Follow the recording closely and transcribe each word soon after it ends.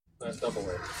double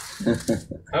A.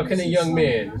 How can a young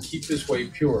man keep his way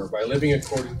pure? By living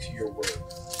according to your word.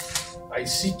 I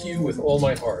seek you with all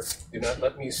my heart. Do not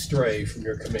let me stray from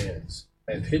your commands.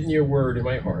 I have hidden your word in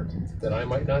my heart, that I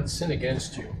might not sin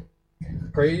against you.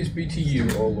 Praise be to you,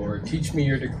 O Lord. Teach me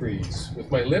your decrees.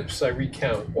 With my lips I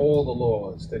recount all the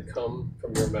laws that come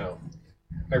from your mouth.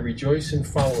 I rejoice in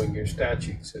following your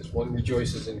statutes, as one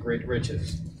rejoices in great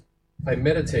riches. I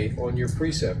meditate on your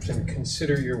precepts and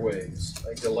consider your ways.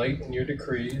 I delight in your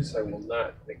decrees. I will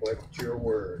not neglect your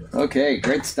word. Okay,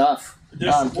 great stuff.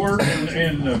 This word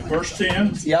in verse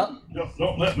 10, Yep.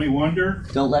 don't let me wonder.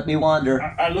 Don't let me wander.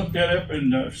 I looked that up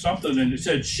in something, and it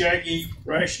said shaggy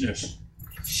rashness.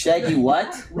 Shaggy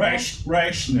what? Rashness.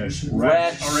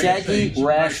 Shaggy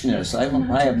rashness.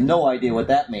 I have no idea what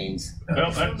that means.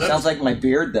 Well, Sounds like my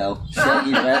beard, though.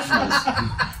 Shaggy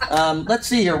rashness. Let's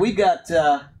see here. We've got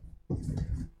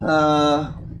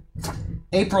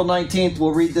April 19th.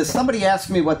 We'll read this. Somebody asked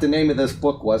me what the name of this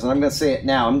book was, and I'm going to say it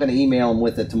now. I'm going to email them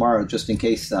with it tomorrow, just in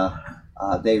case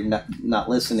they're not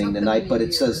listening tonight. But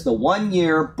it says The 1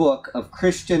 Year Book of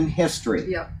Christian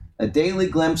History. Yep. A daily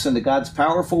glimpse into God's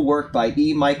powerful work by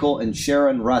E. Michael and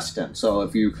Sharon Rustin. So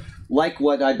if you like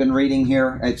what I've been reading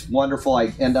here, it's wonderful.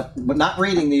 I end up not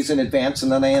reading these in advance,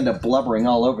 and then I end up blubbering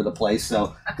all over the place,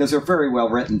 so because they're very well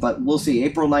written. But we'll see.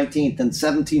 April 19th in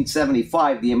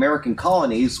 1775, the American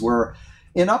colonies were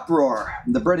in uproar.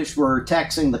 The British were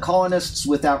taxing the colonists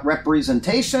without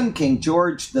representation. King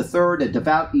George III, a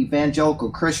devout evangelical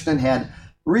Christian, had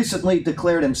recently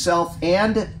declared himself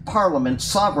and Parliament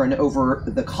sovereign over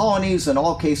the colonies in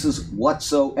all cases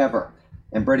whatsoever.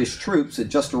 And British troops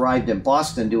had just arrived in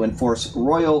Boston to enforce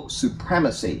royal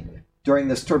supremacy. During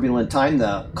this turbulent time,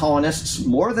 the colonists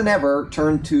more than ever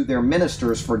turned to their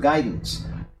ministers for guidance,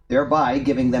 thereby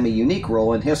giving them a unique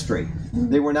role in history.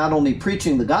 They were not only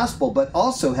preaching the gospel, but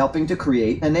also helping to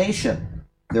create a nation.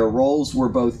 Their roles were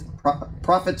both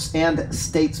prophets and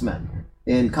statesmen.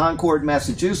 In Concord,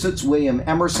 Massachusetts, William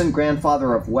Emerson,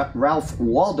 grandfather of Ralph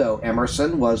Waldo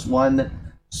Emerson, was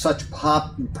one such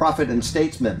prophet and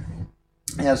statesman.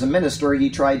 As a minister, he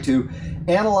tried to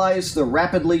analyze the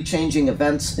rapidly changing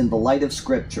events in the light of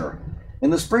Scripture.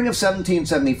 In the spring of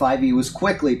 1775, he was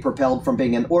quickly propelled from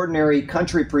being an ordinary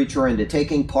country preacher into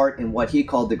taking part in what he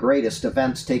called the greatest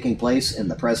events taking place in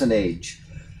the present age.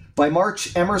 By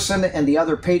March, Emerson and the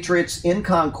other patriots in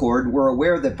Concord were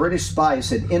aware that British spies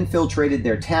had infiltrated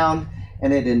their town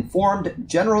and had informed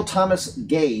General Thomas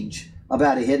Gage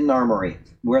about a hidden armory,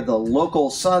 where the local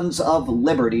Sons of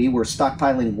Liberty were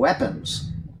stockpiling weapons.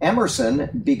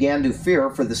 Emerson began to fear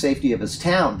for the safety of his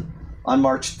town. On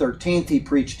March 13th, he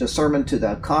preached a sermon to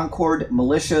the Concord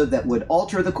militia that would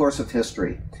alter the course of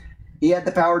history. He had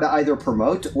the power to either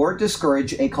promote or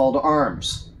discourage a call to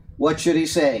arms. What should he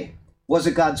say? Was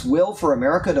it God's will for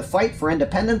America to fight for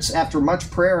independence? After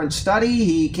much prayer and study,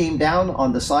 he came down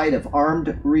on the side of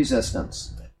armed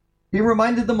resistance. He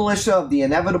reminded the militia of the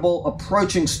inevitable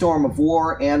approaching storm of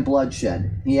war and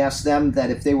bloodshed. He asked them that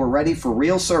if they were ready for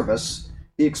real service.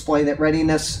 He explained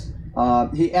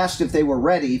that he asked if they were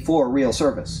ready for real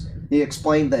service. He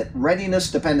explained that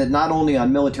readiness depended not only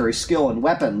on military skill and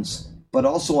weapons, but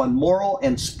also on moral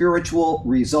and spiritual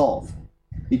resolve.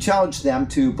 He challenged them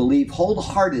to believe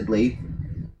wholeheartedly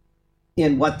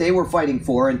in what they were fighting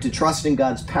for and to trust in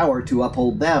God's power to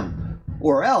uphold them,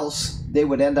 or else they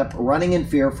would end up running in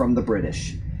fear from the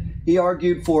British. He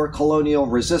argued for colonial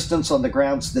resistance on the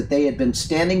grounds that they had been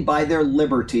standing by their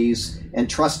liberties and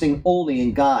trusting only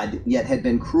in God, yet had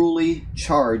been cruelly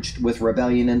charged with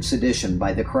rebellion and sedition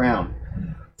by the Crown.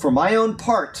 For my own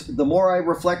part, the more I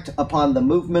reflect upon the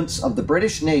movements of the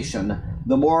British nation,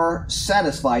 the more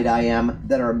satisfied I am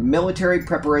that our military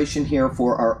preparation here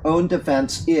for our own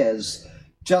defense is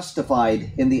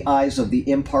justified in the eyes of the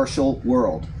impartial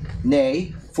world.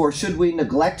 Nay, for should we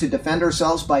neglect to defend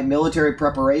ourselves by military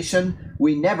preparation,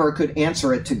 we never could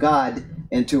answer it to God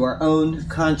and to our own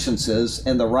consciences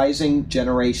and the rising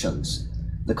generations.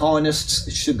 The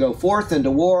colonists should go forth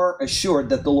into war, assured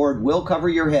that the Lord will cover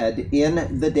your head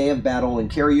in the day of battle and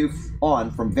carry you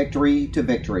on from victory to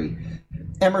victory.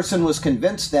 Emerson was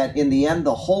convinced that in the end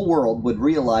the whole world would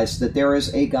realize that there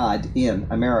is a God in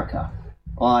America.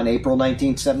 On April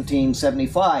 19,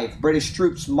 1775, British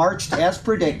troops marched as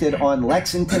predicted on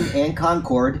Lexington and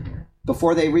Concord.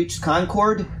 Before they reached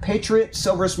Concord, patriot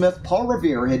silversmith Paul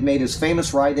Revere had made his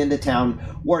famous ride into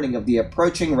town, warning of the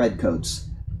approaching redcoats.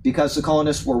 Because the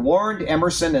colonists were warned,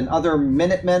 Emerson and other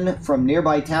Minutemen from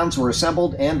nearby towns were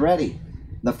assembled and ready.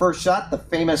 The first shot, the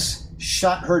famous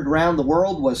shot heard round the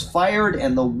world, was fired,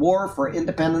 and the war for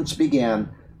independence began.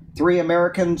 3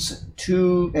 Americans,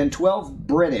 2 and 12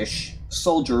 British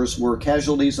soldiers were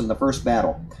casualties in the first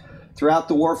battle. Throughout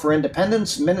the War for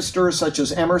Independence, ministers such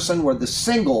as Emerson were the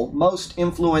single most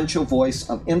influential voice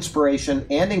of inspiration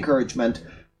and encouragement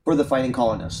for the fighting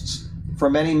colonists. For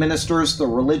many ministers, the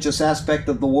religious aspect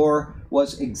of the war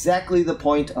was exactly the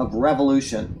point of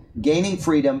revolution, gaining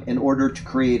freedom in order to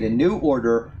create a new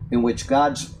order in which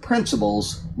God's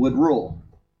principles would rule.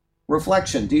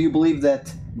 Reflection: do you believe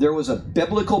that there was a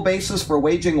biblical basis for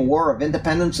waging a war of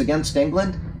independence against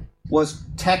England? Was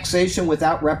taxation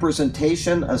without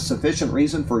representation a sufficient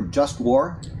reason for just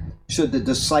war? Should the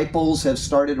disciples have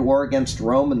started a war against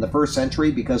Rome in the first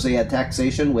century because they had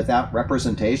taxation without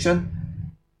representation?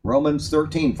 Romans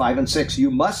 13, 5 and 6, you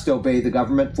must obey the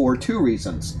government for two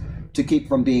reasons: to keep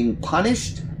from being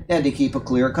punished and to keep a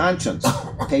clear conscience.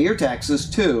 Pay your taxes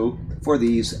too for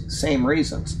these same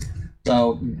reasons.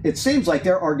 So it seems like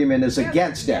their argument is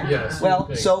against it. Yes.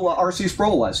 Well, so R.C.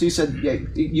 Sproul was. He said,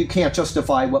 you can't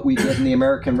justify what we did in the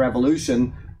American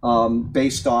Revolution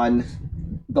based on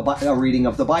a reading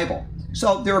of the Bible.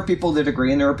 So there are people that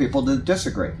agree and there are people that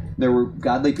disagree. There were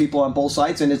godly people on both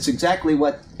sides, and it's exactly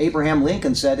what Abraham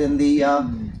Lincoln said in the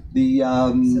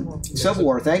Civil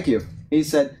War. Thank you. He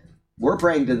said, we're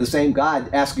praying to the same God,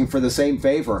 asking for the same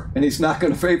favor, and he's not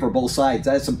going to favor both sides.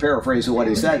 That's a paraphrase of what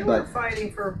he said. They were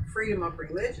fighting for freedom of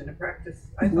religion and practice.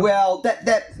 Well,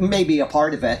 that may be a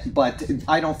part of it, but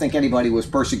I don't think anybody was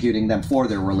persecuting them for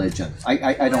their religion.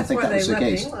 I don't think that was the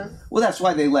case. England. Well, that's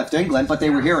why they left England, but they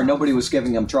were here and nobody was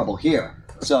giving them trouble here.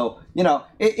 So,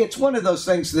 it's one of those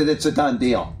things that it's a done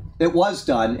deal. It was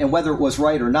done, and whether it was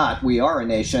right or not, we are a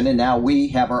nation, and now we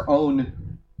have our own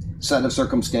set of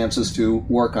circumstances to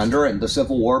work under, and the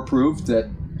Civil War proved that,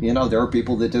 there are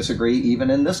people that disagree even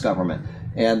in this government,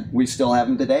 and we still have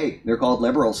them today. They're called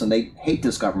liberals, and they hate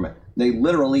this government. They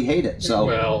literally hate it. So,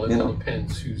 well, it all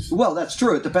depends who's... Well, that's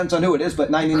true. It depends on who it is, but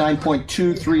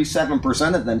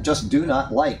 99.237% of them just do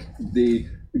not like the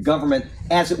government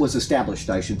as it was established,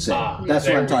 I should say. That's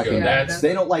what I'm talking about.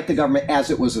 They don't like the government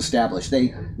as it was established.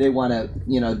 They want to,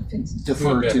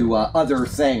 defer to other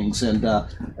things and a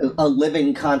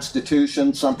living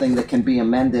constitution, something that can be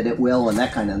amended at will, and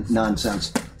that kind of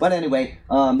nonsense. But anyway,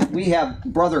 we have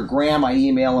Brother Graham. I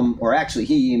email him, or actually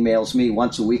he emails me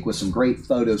once a week with some great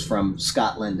photos from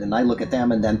Scotland, and I look at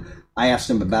them, and then I asked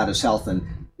him about his health, and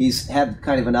he's had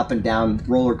kind of an up and down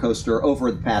roller coaster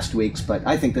over the past weeks, but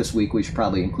I think this week we should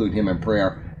probably include him in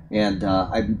prayer.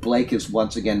 And Blake is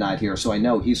once again not here, so I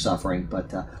know he's suffering,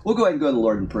 but we'll go ahead and go to the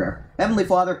Lord in prayer. Heavenly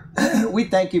Father, we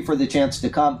thank you for the chance to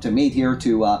come, to meet here,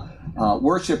 to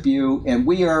worship you, and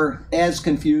we are as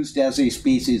confused as a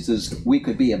species as we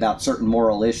could be about certain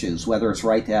moral issues, whether it's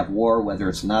right to have war, whether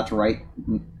it's not right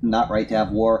to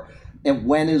have war, and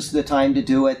when is the time to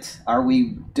do it? Are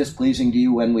we displeasing to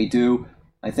you when we do?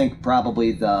 I think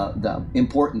probably the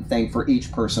important thing for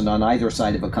each person on either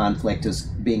side of a conflict is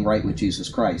being right with Jesus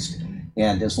Christ.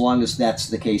 And as long as that's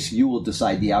the case, you will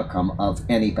decide the outcome of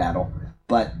any battle.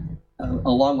 But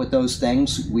along with those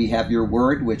things, we have your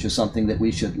word, which is something that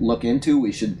we should look into.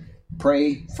 We should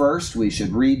pray first. We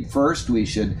should read first. We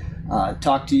should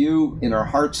talk to you in our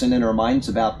hearts and in our minds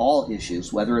about all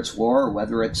issues, whether it's war or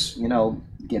whether it's,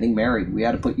 getting married. We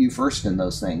ought to put you first in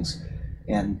those things.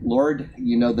 And Lord,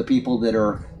 the people that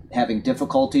are having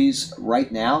difficulties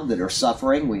right now, that are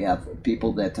suffering. We have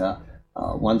people that,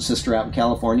 one sister out in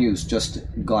California who's just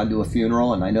gone to a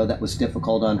funeral, and I know that was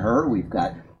difficult on her. We've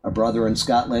got a brother in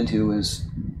Scotland who has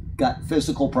got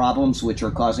physical problems which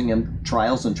are causing him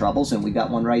trials and troubles, and we got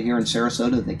one right here in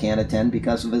Sarasota that can't attend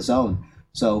because of his own.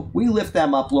 So we lift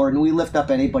them up, Lord, and we lift up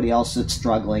anybody else that's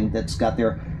struggling, that's got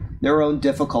their own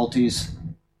difficulties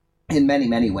in many,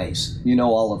 many ways. You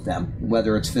know all of them,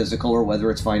 whether it's physical or whether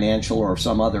it's financial or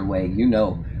some other way,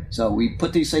 So we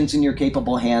put these things in your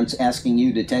capable hands, asking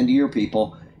you to tend to your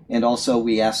people. And also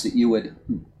we ask that you would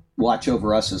watch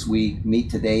over us as we meet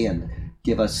today and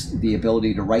give us the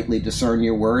ability to rightly discern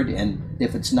your word. And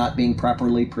if it's not being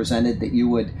properly presented, that you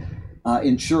would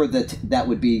ensure that that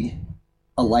would be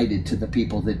alighted to the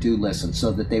people that do listen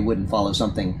so that they wouldn't follow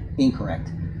something incorrect.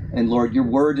 And Lord, your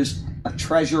word is a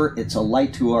treasure. It's a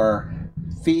light to our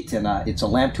feet, and it's a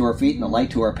lamp to our feet and a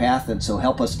light to our path. And so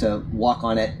help us to walk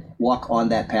on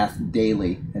that path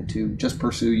daily and to just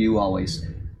pursue you always.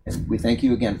 And we thank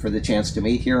you again for the chance to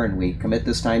meet here, and we commit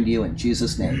this time to you in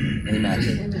Jesus' name.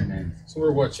 Amen. Amen. So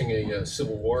we're watching a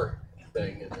Civil War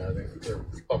thing, and they're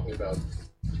talking about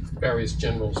various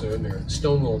generals who are in there.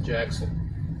 Stonewall Jackson.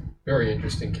 Very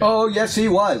interesting character. Oh, yes, he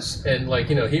was. And,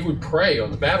 he would pray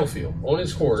on the battlefield, on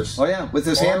his horse. Oh, yeah, with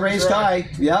his hand raised high.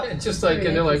 Yep. Yeah, just like,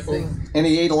 and they're like, well, and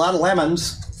he ate a lot of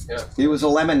lemons. Yeah. He was a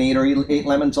lemon eater. He ate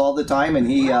lemons all the time, and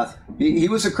he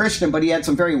was a Christian, but he had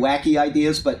some very wacky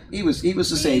ideas. But he was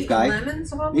a safe guy.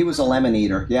 Lemons all He was a lemon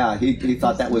eater. Yeah, he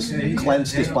thought that was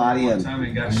cleansed his body. And time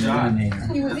he got shot.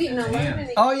 He was eating a lemon.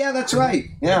 oh yeah, that's right.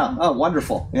 Yeah. Oh,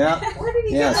 wonderful. Yeah. Where did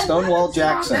he Yeah. get the Stonewall lemons from?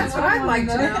 Jackson. That's what I'd like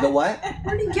to know. The what?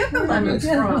 Where did he get the lemons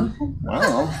from? I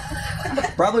don't know.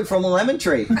 Probably from a lemon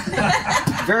tree.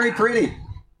 Very pretty.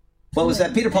 What was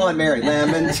that? Peter, Paul, and Mary.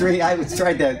 Lemon tree. I was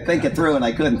trying to think it through and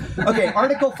I couldn't. Okay,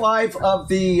 Article 5 of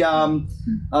the,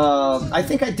 I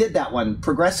think I did that one.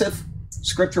 Progressive.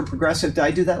 Scripture progressive. Did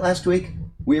I do that last week?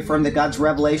 We affirmed that God's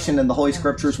revelation in the Holy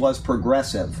Scriptures was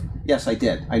progressive. Yes, I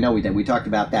did. I know we did. We talked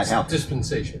about that. How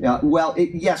Dispensation. well,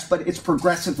 yes, but it's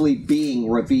progressively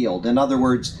being revealed. In other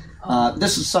words,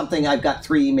 this is something I've got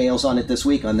 3 emails on it this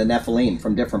week on the Nephilim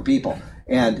from different people.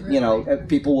 And,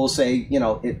 people will say,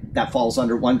 that falls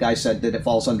under, one guy said that it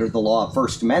falls under the law of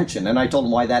first mention. And I told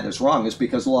him why that is wrong. Is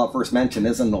because the law of first mention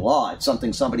isn't the law. It's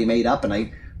something somebody made up. And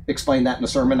I explained that in a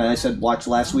sermon. And I said, watch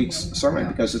last week's sermon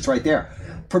because it's right there.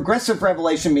 Progressive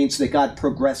revelation means that God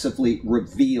progressively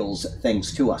reveals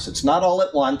things to us. It's not all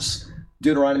at once.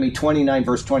 Deuteronomy 29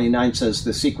 verse 29 says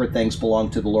the secret things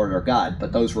belong to the Lord our God,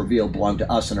 but those revealed belong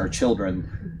to us and our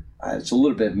children. It's a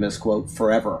little bit of a misquote,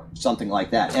 forever, something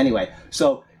like that. Anyway,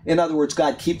 so in other words,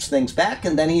 God keeps things back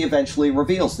and then he eventually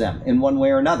reveals them in one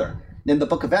way or another. In the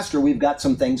book of Esther, we've got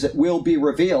some things that will be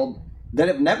revealed that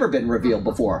have never been revealed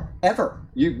before, ever.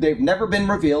 They've never been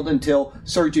revealed until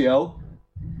Sergio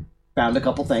found a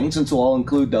couple things, and so I'll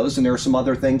include those. And there are some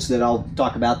other things that I'll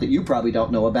talk about that you probably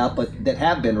don't know about, but that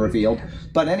have been revealed.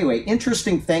 But anyway,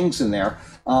 interesting things in there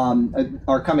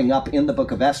are coming up in the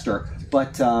book of Esther.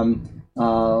 But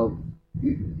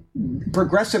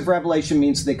progressive revelation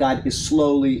means that God is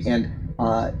slowly and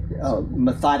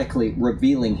methodically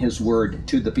revealing his word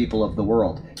to the people of the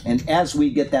world. And as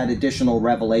we get that additional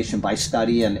revelation by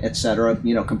study and etc.,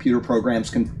 computer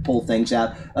programs can pull things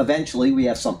out. Eventually we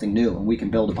have something new and we can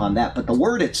build upon that. But the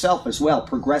word itself as well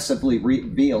progressively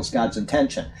reveals God's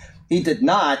intention. He did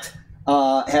not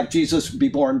have Jesus be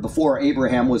born before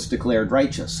Abraham was declared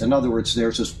righteous. In other words,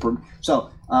 there's this...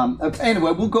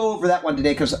 anyway, we'll go over that one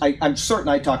today because I'm certain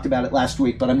I talked about it last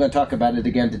week, but I'm going to talk about it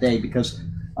again today because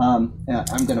I'm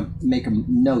going to make a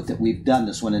note that we've done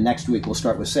this one, and next week we'll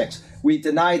start with 6. We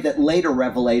deny that later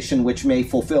revelation, which may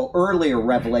fulfill earlier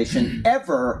revelation,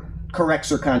 ever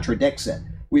corrects or contradicts it.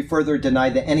 We further deny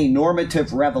that any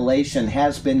normative revelation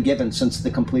has been given since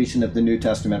the completion of the New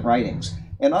Testament writings.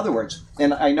 In other words,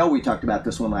 and I know we talked about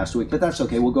this one last week, but that's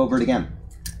okay, we'll go over it again.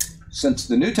 Since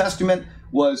the New Testament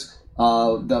was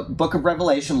the book of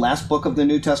Revelation, last book of the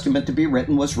New Testament to be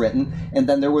written, was written, and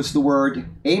then there was the word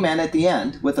amen at the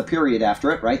end with a period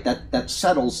after it, right? That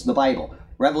settles the Bible.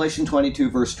 Revelation 22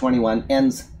 verse 21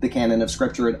 ends the canon of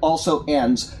Scripture. It also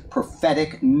ends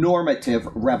prophetic normative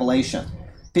revelation.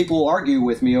 People will argue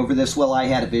with me over this, well, I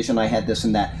had a vision, I had this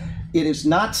and that. It is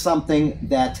not something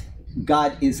that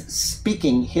God is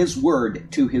speaking his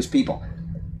word to his people.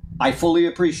 I fully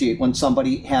appreciate when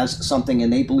somebody has something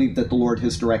and they believe that the Lord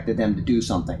has directed them to do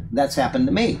something. That's happened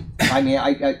to me. I mean,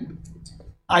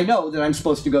 I know that I'm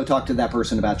supposed to go talk to that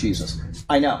person about Jesus.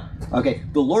 I know. Okay,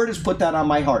 the Lord has put that on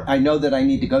my heart. I know that I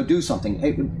need to go do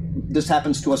something. This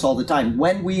happens to us all the time.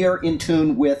 When we are in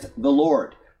tune with the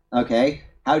Lord, okay?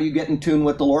 How do you get in tune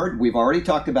with the Lord? We've already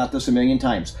talked about this a million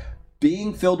times.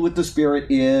 Being filled with the Spirit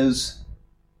is...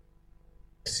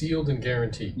 sealed and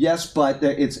guaranteed. Yes, but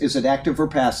is it active or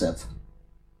passive?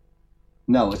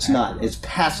 No, it's not. It's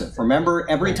passive. Remember,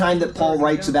 every time that Paul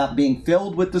writes about being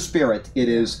filled with the Spirit, it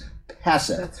is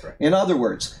passive. That's right. In other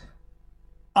words,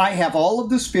 I have all of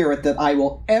the Spirit that I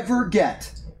will ever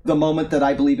get the moment that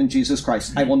I believe in Jesus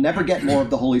Christ. I will never get more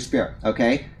of the Holy Spirit,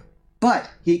 okay? But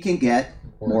he can get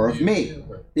more of me.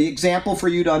 The example for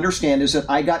you to understand is that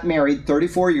I got married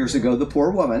 34 years ago, the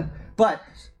poor woman, but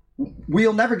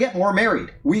we'll never get more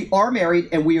married. We are married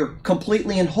and we are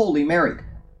completely and wholly married.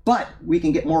 But we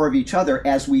can get more of each other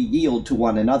as we yield to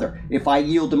one another. If I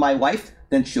yield to my wife,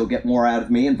 then she'll get more out of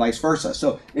me and vice versa.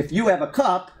 So if you have a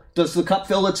cup, does the cup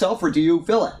fill itself or do you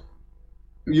fill it?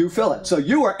 You fill it. So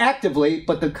you are actively,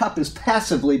 but the cup is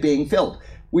passively being filled.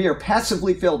 We are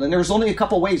passively filled, and there's only a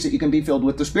couple ways that you can be filled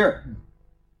with the Spirit.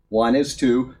 One is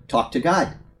to talk to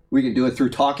God. We can do it through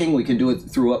talking. We can do it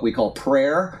through what we call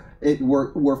prayer.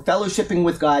 We're fellowshipping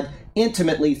with God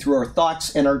intimately through our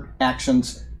thoughts and our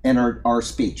actions and our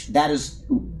speech. That is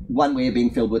one way of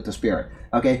being filled with the Spirit.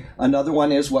 Okay. Another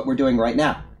one is what we're doing right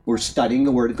now. We're studying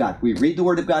the Word of God. We read the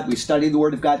Word of God, we study the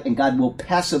Word of God, and God will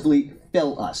passively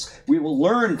fill us. We will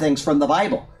learn things from the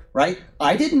Bible. right?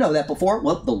 I didn't know that before.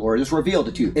 Well, the Lord has revealed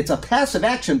it to you. It's a passive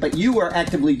action, but you are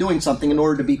actively doing something in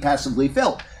order to be passively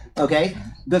filled. Okay?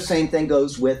 The same thing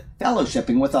goes with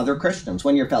fellowshipping with other Christians.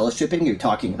 When you're fellowshipping, you're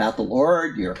talking about the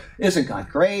Lord. Isn't God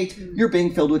great? You're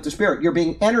being filled with the Spirit. You're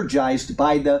being energized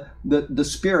by the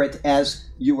Spirit as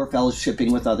you are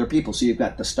fellowshipping with other people. So you've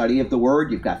got the study of the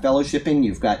Word, you've got fellowshipping,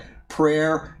 you've got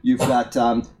prayer, you've got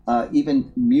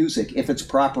even music, if it's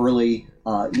properly,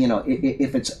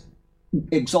 if it's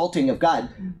exalting of God.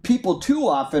 People too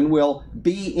often will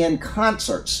be in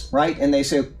concerts, right? And they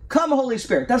say, "Come, Holy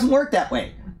Spirit." It doesn't work that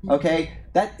way, okay?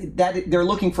 That they're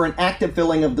looking for an active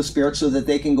filling of the Spirit so that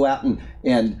they can go out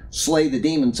and slay the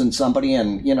demons in somebody,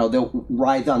 and they'll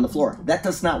writhe on the floor. That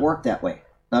does not work that way,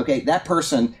 okay? That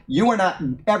person, you are not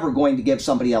ever going to give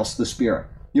somebody else the Spirit.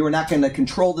 You are not going to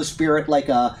control the Spirit like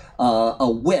a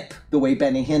whip, the way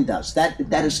Benny Hinn does.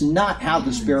 That is not how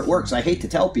the Spirit works. I hate to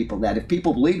tell people that. If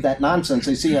people believe that nonsense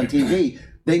they see on TV,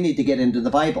 they need to get into the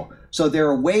Bible. So there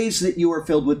are ways that you are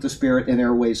filled with the Spirit, and there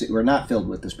are ways that you are not filled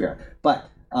with the Spirit. But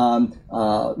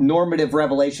normative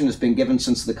revelation has been given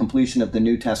since the completion of the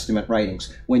New Testament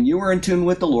writings. When you are in tune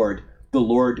with the Lord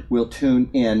will tune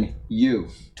in you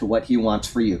to what he wants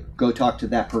for you. Go talk to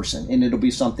that person, and it'll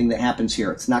be something that happens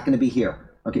here. It's not going to be here.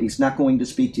 Okay, he's not going to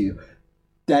speak to you.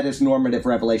 That is normative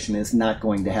revelation. Is not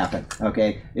going to happen.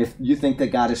 Okay, if you think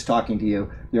that God is talking to you,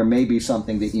 there may be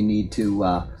something that you need to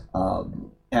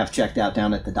have checked out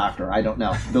down at the doctor. I don't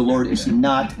know. The Lord is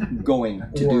not going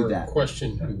to do that. Or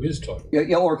question who is talking.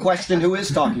 Yeah, or question who is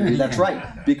talking to you. That's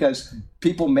right, because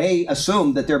people may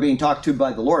assume that they're being talked to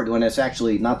by the Lord when it's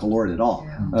actually not the Lord at all.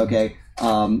 Okay,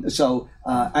 so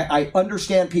I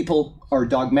understand people are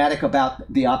dogmatic about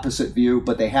the opposite view,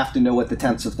 but they have to know what the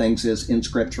tense of things is in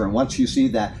Scripture. And once you see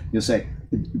that, you'll say,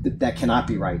 that cannot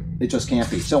be right. It just can't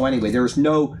be. So anyway, there is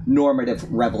no normative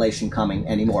revelation coming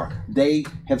anymore. They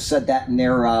have said that in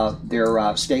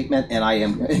their statement, and I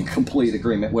am in complete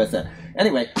agreement with it.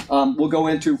 Anyway, we'll go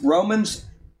into Romans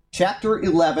chapter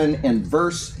 11 and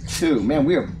verse 2. Man,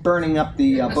 we are burning up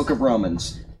the book of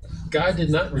Romans. God did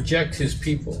not reject his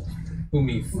people, whom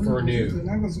he foreknew.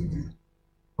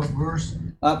 What verse?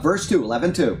 Verse 2,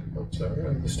 11:2. I'm sorry, I'm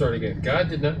going to start again. God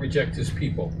did not reject his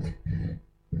people,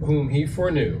 whom he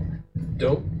foreknew.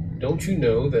 Don't you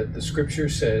know that the scripture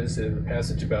says in the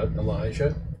passage about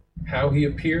Elijah, how he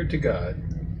appeared to God,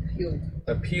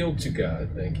 appealed to God,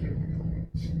 thank you,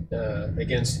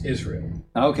 against Israel.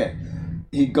 Okay.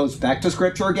 He goes back to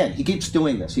Scripture again. He keeps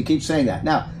doing this. He keeps saying that.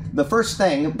 Now, the first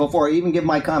thing, before I even give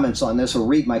my comments on this or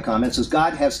read my comments, is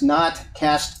God has not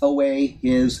cast away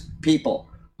his people,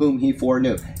 whom he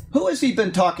foreknew. Who has he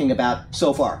been talking about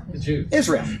so far? The Jews.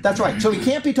 Israel. That's right. So he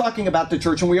can't be talking about the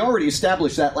church, and we already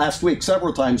established that last week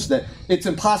several times, that it's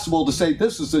impossible to say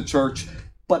this is a church,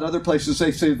 but other places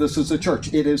they say this is a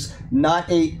church. It is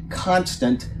not a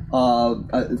constant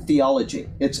theology.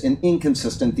 It's an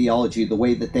inconsistent theology, the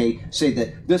way that they say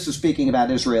that this is speaking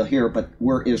about Israel here, but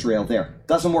we're Israel there.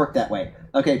 Doesn't work that way.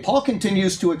 Okay, Paul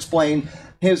continues to explain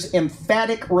his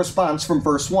emphatic response from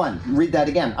verse 1. Read that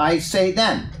again. I say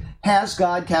then, has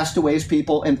God cast away his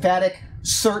people? Emphatic,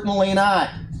 certainly not,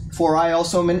 for I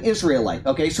also am an Israelite.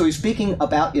 Okay, so he's speaking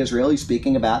about Israel. He's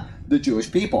speaking about the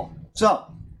Jewish people. So,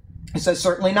 he says,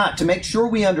 certainly not. To make sure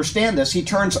we understand this, he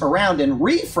turns around and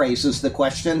rephrases the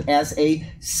question as a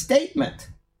statement.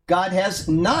 God has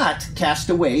not cast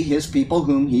away his people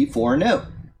whom he foreknew.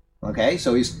 Okay,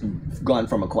 so he's gone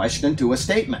from a question to a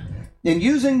statement. In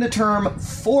using the term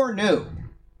foreknew,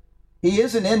 he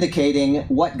isn't indicating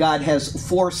what God has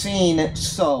foreseen.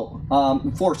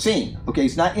 Okay,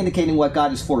 he's not indicating what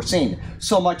God has foreseen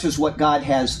so much as what God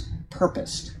has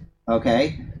purposed.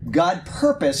 Okay, God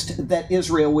purposed that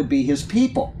Israel would be his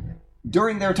people.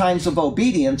 During their times of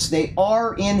obedience, they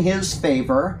are in his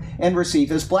favor and receive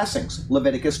his blessings.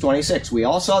 Leviticus 26. We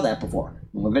all saw that before.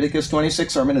 Leviticus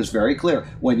 26 sermon is very clear.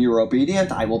 When you're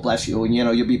obedient, I will bless you. And,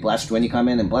 you'll be blessed when you come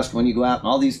in and blessed when you go out. And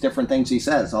all these different things he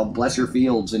says. I'll bless your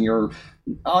fields and your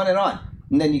on and on.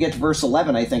 And then you get to verse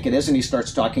 11, I think it is, and he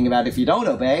starts talking about if you don't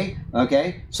obey.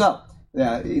 Okay, so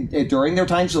during their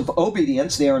times of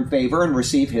obedience, they are in favor and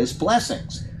receive his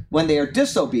blessings. When they are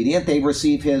disobedient, they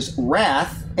receive his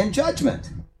wrath and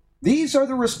judgment. These are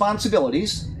the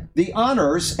responsibilities, the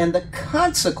honors, and the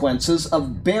consequences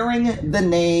of bearing the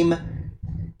name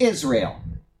Israel.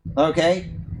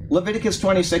 Okay? Leviticus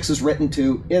 26 is written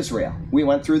to Israel. We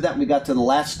went through that. We got to the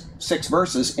last 6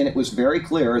 verses, and it was very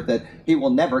clear that he will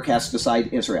never cast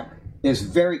aside Israel. It's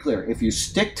very clear. If you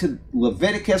stick to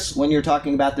Leviticus when you're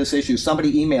talking about this issue,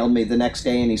 somebody emailed me the next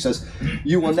day and he says,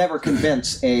 you will never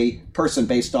convince a person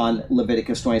based on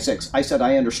Leviticus 26. I said,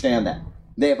 I understand that.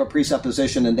 They have a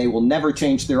presupposition, and they will never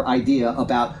change their idea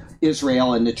about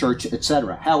Israel and the church,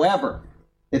 etc. However,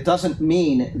 it doesn't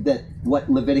mean that what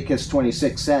Leviticus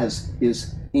 26 says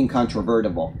is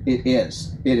incontrovertible. It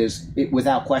is. It is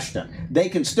without question. They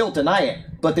can still deny it,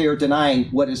 but they are denying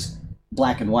what is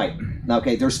black and white.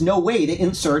 Okay, there's no way to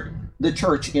insert the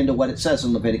church into what it says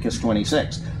in Leviticus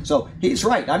 26. So he's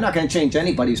right. I'm not going to change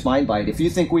anybody's mind by it. If you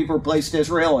think we've replaced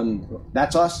Israel and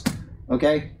that's us,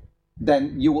 okay,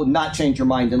 then you will not change your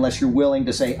mind unless you're willing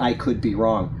to say, I could be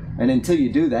wrong. And until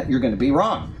you do that, you're going to be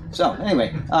wrong. So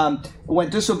anyway, when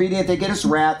disobedient, they get his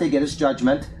wrath, they get his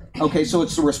judgment. Okay, so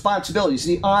it's the responsibilities,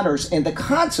 the honors, and the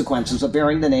consequences of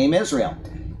bearing the name Israel.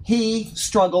 He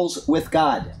struggles with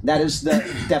God. That is the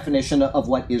definition of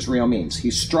what Israel means.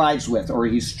 He strives with, or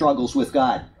he struggles with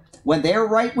God. When they are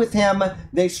right with him,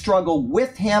 they struggle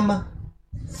with him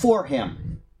for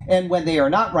him. And when they are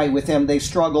not right with him, they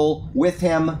struggle with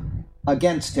him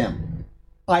against him.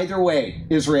 Either way,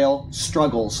 Israel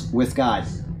struggles with God.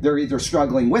 They're either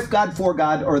struggling with God, for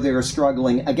God, or they're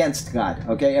struggling against God.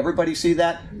 Okay, everybody see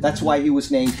that? That's why he was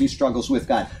named He Struggles with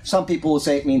God. Some people will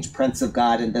say it means Prince of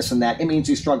God and this and that. It means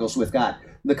he struggles with God.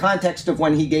 The context of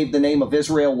when he gave the name of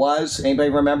Israel was, anybody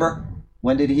remember?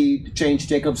 When did he change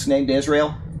Jacob's name to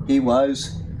Israel? He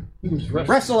was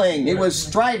wrestling. He was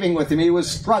striving with him. He was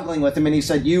struggling with him. And he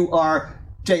said, you are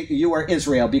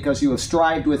Israel because you have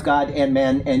strived with God and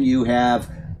men and you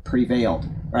have prevailed.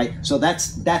 Right? So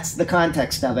that's the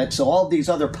context of it. So all these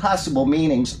other possible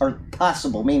meanings are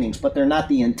possible meanings, but they're not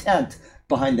the intent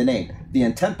behind the name. The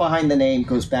intent behind the name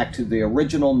goes back to the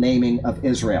original naming of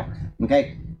Israel.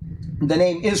 Okay? The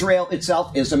name Israel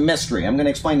itself is a mystery. I'm going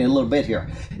to explain it a little bit here.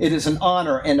 It is an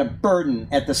honor and a burden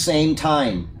at the same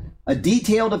time. A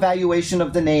detailed evaluation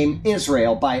of the name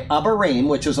Israel by Abarim,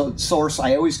 which is a source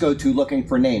I always go to looking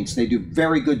for names. They do a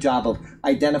very good job of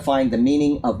identifying the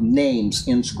meaning of names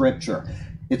in Scripture.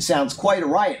 It sounds quite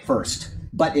awry at first,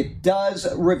 but it does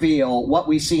reveal what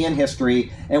we see in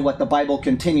history and what the Bible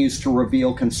continues to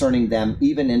reveal concerning them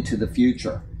even into the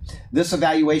future. This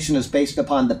evaluation is based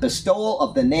upon the bestowal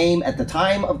of the name at the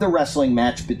time of the wrestling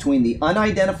match between the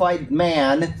unidentified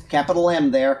man, capital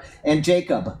M there, and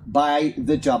Jacob by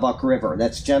the Jabbok River.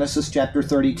 That's Genesis chapter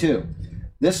 32.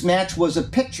 This match was a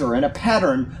picture and a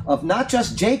pattern of not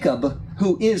just Jacob,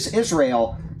 who is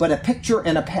Israel, but a picture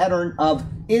and a pattern of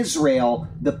Israel,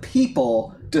 the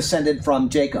people descended from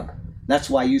Jacob. That's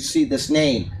why you see this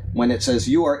name. When it says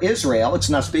you are Israel, it's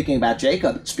not speaking about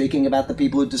Jacob. It's speaking about the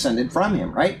people who descended from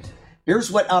him, right?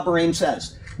 Here's what Abarim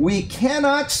says. We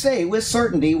cannot say with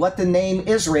certainty what the name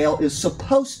Israel is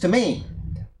supposed to mean,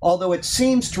 although it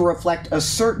seems to reflect a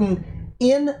certain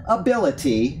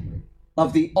inability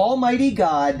of the Almighty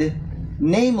God,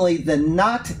 namely the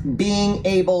not being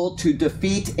able to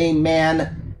defeat a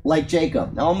man like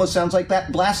Jacob. Now, almost sounds like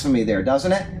that blasphemy there,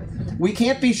 doesn't it? We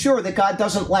can't be sure that God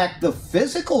doesn't lack the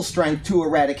physical strength to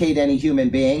eradicate any human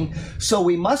being, so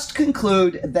we must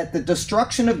conclude that the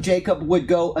destruction of Jacob would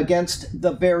go against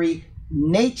the very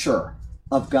nature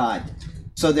of God.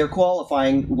 So they're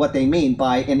qualifying what they mean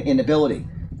by an inability.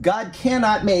 God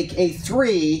cannot make a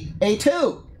 3 a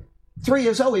 2. 3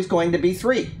 is always going to be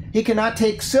 3. He cannot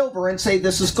take silver and say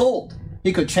this is gold.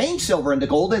 He could change silver into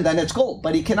gold and then it's gold,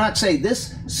 but he cannot say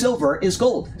this silver is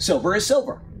gold. Silver is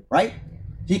silver, right?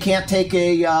 He can't take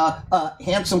a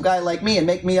handsome guy like me and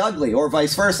make me ugly, or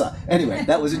vice versa. Anyway,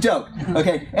 that was a joke.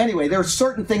 Okay, anyway, there are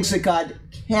certain things that God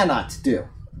cannot do.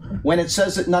 When it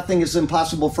says that nothing is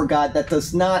impossible for God, that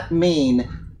does not mean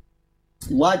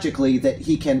logically that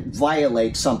he can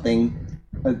violate something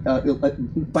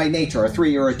by nature, a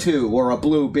 3 or a 2, or a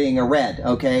blue being a red,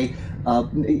 okay?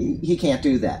 He can't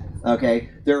do that, okay?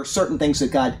 There are certain things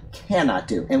that God cannot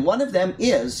do. And one of them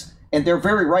is, and they're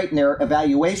very right in their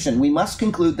evaluation, we must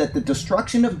conclude that the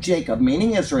destruction of Jacob,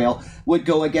 meaning Israel, would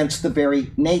go against the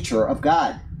very nature of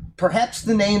God. Perhaps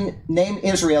the name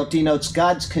Israel denotes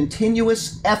God's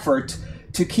continuous effort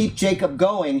to keep Jacob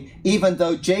going, even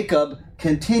though Jacob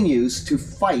continues to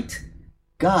fight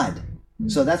God.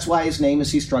 So that's why his name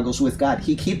is He Struggles with God.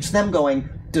 He keeps them going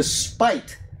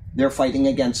despite their fighting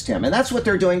against him. And that's what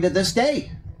they're doing to this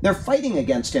day. They're fighting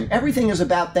against him. Everything is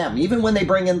about them. Even when they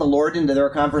bring in the Lord into their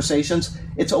conversations,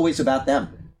 it's always about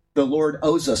them. The Lord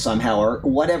owes us somehow, or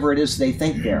whatever it is they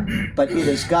think there. But it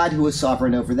is God who is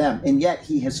sovereign over them. And yet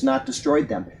he has not destroyed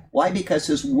them. Why? Because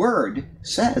his word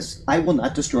says, I will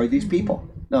not destroy these people.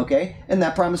 Okay? And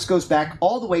that promise goes back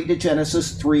all the way to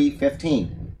Genesis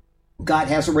 3:15. God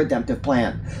has a redemptive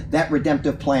plan. That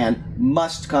redemptive plan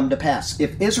must come to pass.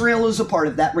 If Israel is a part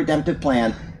of that redemptive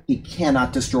plan, he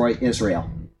cannot destroy Israel.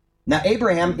 Now,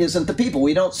 Abraham isn't the people.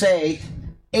 We don't say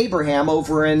Abraham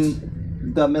over in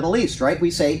the Middle East, right?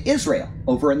 We say Israel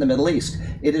over in the Middle East.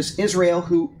 It is Israel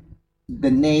who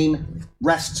the name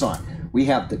rests on. We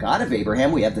have the God of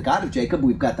Abraham, we have the God of Jacob,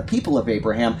 we've got the people of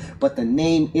Abraham, but the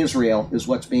name Israel is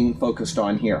what's being focused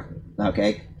on here,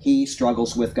 okay? He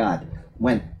struggles with God.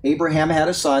 When Abraham had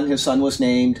a son, his son was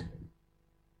named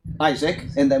Isaac,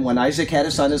 and then when Isaac had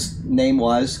a son, his name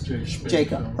was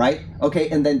Jacob, right? Okay,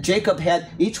 and then Jacob had,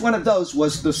 each one of those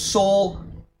was the sole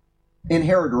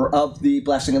inheritor of the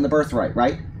blessing and the birthright,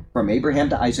 right? From Abraham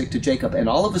to Isaac to Jacob. And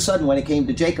all of a sudden, when it came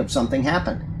to Jacob, something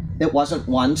happened. It wasn't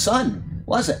one son,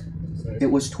 was it? It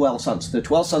was 12 sons, the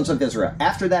 12 sons of Israel.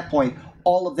 After that point,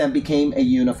 all of them became a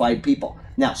unified people.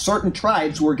 Now, certain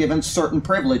tribes were given certain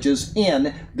privileges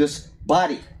in this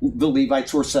body. The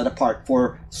Levites were set apart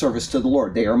for service to the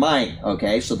Lord. They are mine,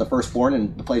 okay? So the firstborn,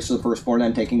 in the place of the firstborn,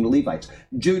 I'm taking the Levites.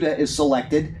 Judah is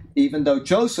selected. Even though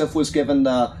Joseph was given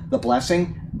the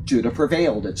blessing, Judah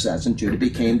prevailed, it says, and Judah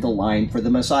became the line for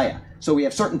the Messiah. So we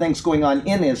have certain things going on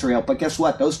in Israel, but guess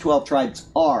what? Those 12 tribes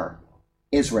are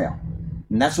Israel.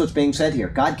 And that's what's being said here.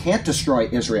 God can't destroy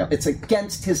Israel. It's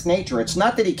against his nature. It's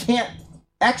not that he can't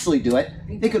actually do it.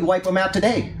 He could wipe them out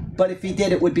today. But if he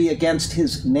did, it would be against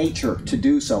his nature to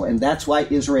do so. And that's why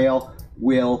Israel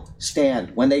will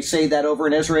stand. When they say that over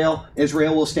in Israel,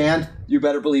 Israel will stand, you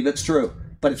better believe it's true.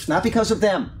 But it's not because of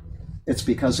them. It's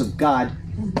because of God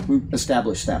who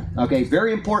established them. Okay,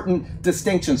 very important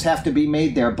distinctions have to be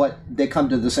made there, but they come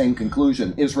to the same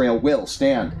conclusion. Israel will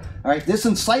stand. All right, this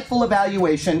insightful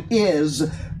evaluation is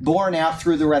borne out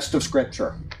through the rest of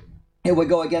Scripture. It would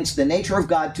go against the nature of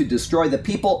God to destroy the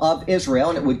people of Israel,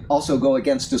 and it would also go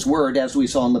against his word, as we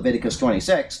saw in Leviticus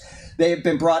 26. They have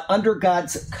been brought under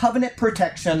God's covenant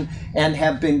protection and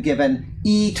have been given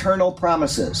eternal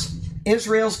promises.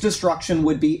 Israel's destruction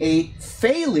would be a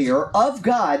failure of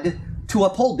God to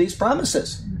uphold these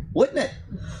promises, wouldn't it?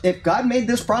 If God made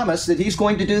this promise that he's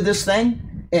going to do this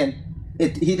thing and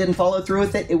he didn't follow through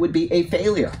with it, it would be a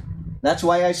failure. That's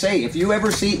why I say, if you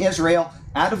ever see Israel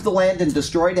out of the land and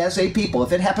destroyed as a people,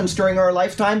 if it happens during our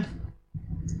lifetime,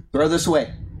 throw this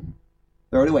away.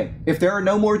 Throw it away. If there are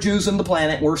no more Jews on the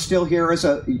planet, we're still here as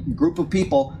a group of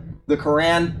people, the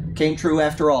Quran came true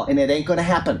after all, and it ain't going to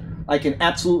happen. I can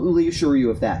absolutely assure you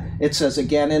of that. It says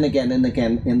again and again and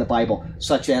again in the Bible,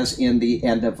 such as in the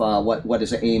end of, what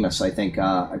is it, Amos, I think.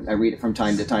 I read it from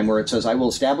time to time, where it says, I will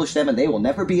establish them and they will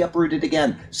never be uprooted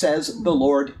again, says the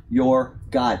Lord your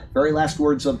God. Very last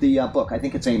words of the book. I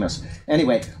think it's Amos.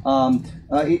 Anyway,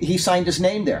 he signed his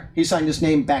name there. He signed his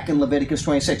name back in Leviticus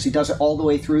 26. He does it all the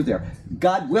way through there.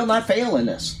 God will not fail in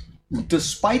this.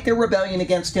 Despite their rebellion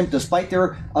against him, despite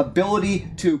their ability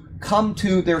to come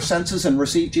to their senses and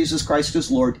receive Jesus Christ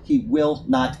as Lord, he will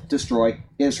not destroy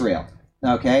Israel.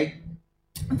 Okay?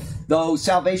 Though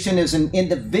salvation is an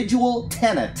individual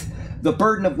tenet, the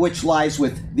burden of which lies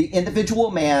with the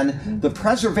individual man, the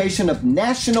preservation of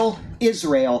national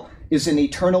Israel is an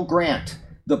eternal grant,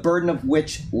 the burden of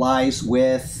which lies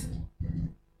with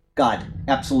God.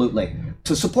 Absolutely.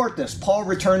 To support this, Paul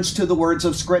returns to the words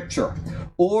of Scripture.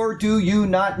 Or do you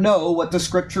not know what the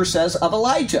Scripture says of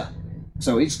Elijah?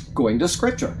 So he's going to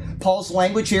Scripture. Paul's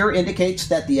language here indicates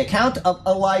that the account of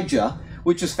Elijah,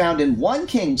 which is found in 1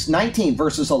 Kings 19,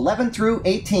 verses 11 through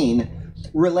 18,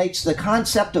 relates the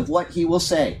concept of what he will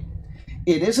say.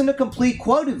 It isn't a complete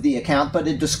quote of the account, but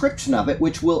a description of it,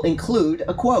 which will include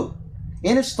a quote.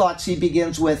 In his thoughts, he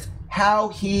begins with how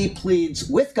he pleads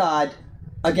with God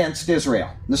against Israel.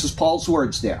 This is Paul's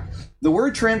words there. The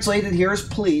word translated here as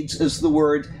pleads is the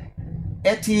word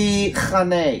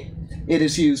etichane. It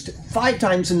is used 5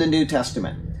 times in the New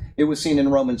Testament. It was seen in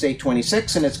Romans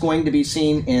 8:26, and it's going to be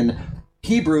seen in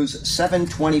Hebrews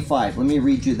 7:25. Let me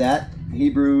read you that.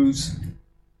 Hebrews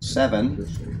 7.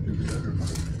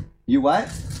 You what?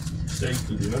 Save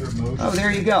to the uttermost. Oh,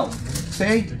 there you go.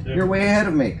 See? You're way ahead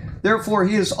of me. Therefore,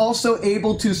 he is also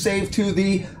able to save to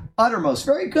the uttermost.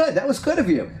 Very good. That was good of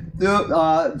you.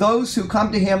 Those who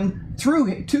come to him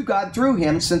to God through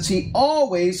him, since he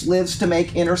always lives to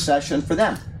make intercession for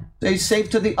them. They save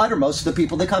to the uttermost the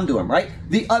people that come to him, right?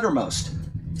 The uttermost.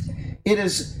 It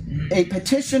is a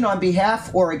petition on behalf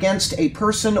or against a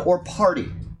person or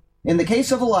party. In the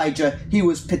case of Elijah, he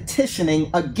was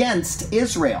petitioning against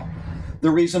Israel.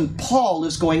 The reason Paul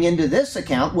is going into this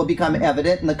account will become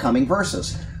evident in the coming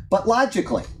verses. But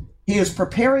logically, he is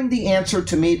preparing the answer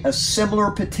to meet a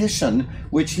similar petition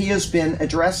which he has been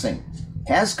addressing.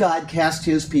 Has God cast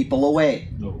his people away?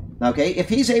 No. Okay, if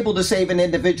he's able to save an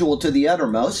individual to the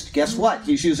uttermost, guess what?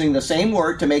 He's using the same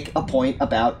word to make a point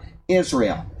about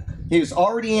Israel. He's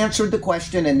already answered the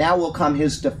question, and now will come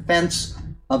his defense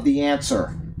of the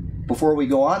answer. Before we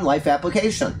go on, life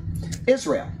application.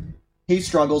 Israel. he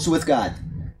struggles with God.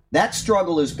 That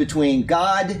struggle is between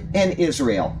God and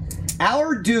Israel.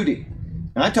 Our duty,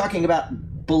 and I'm talking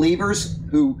about believers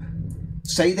who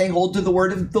say they hold to the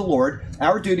word of the Lord,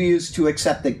 our duty is to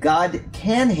accept that God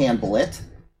can handle it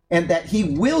and that he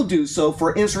will do so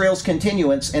for Israel's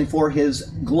continuance and for his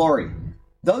glory.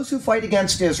 Those who fight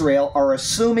against Israel are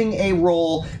assuming a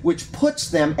role which puts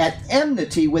them at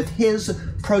enmity with his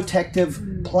protective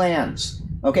plans.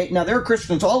 Okay, now there are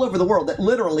Christians all over the world that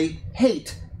literally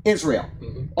hate Israel.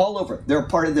 All over. They're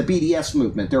part of the BDS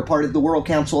movement. They're part of the World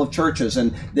Council of Churches,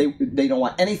 and they don't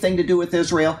want anything to do with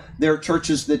Israel. There are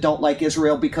churches that don't like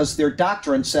Israel because their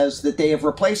doctrine says that they have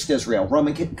replaced Israel.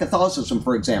 Roman Catholicism,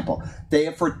 for example. They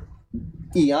have for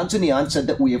eons and eons said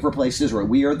that we have replaced Israel.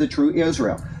 We are the true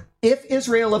Israel. If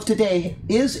Israel of today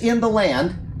is in the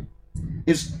land,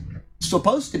 is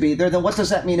supposed to be there, then what does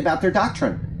that mean about their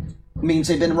doctrine? It means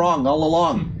they've been wrong all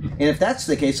along. And if that's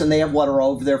the case, then they have water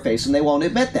all over their face and they won't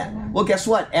admit that. Well, guess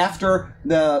what? After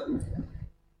the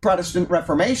Protestant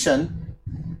Reformation,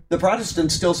 the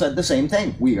Protestants still said the same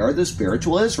thing. We are the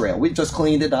spiritual Israel. We just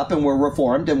cleaned it up and we're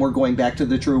reformed and we're going back to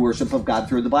the true worship of God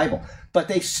through the Bible. But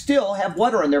they still have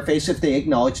water on their face if they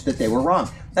acknowledge that they were wrong.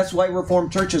 That's why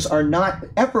Reformed churches are not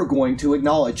ever going to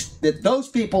acknowledge that those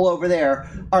people over there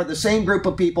are the same group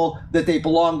of people, that they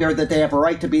belong there, that they have a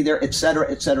right to be there,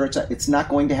 etc., etc., etc. It's not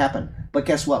going to happen. But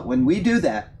guess what? When we do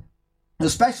that,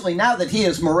 especially now that he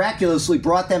has miraculously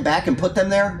brought them back and put them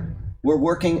there, we're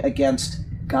working against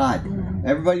God.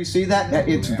 Everybody see that?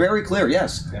 It's very clear,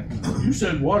 yes. You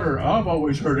said water. I've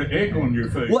always heard of egg on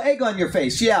your face. Well, egg on your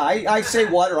face. Yeah, I say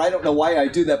water. I don't know why I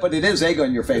do that, but it is egg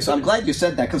on your face. I'm glad you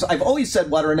said that because I've always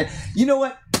said water. And you know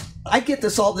what? I get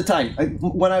this all the time.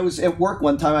 When I was at work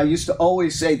one time, I used to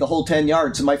always say the whole 10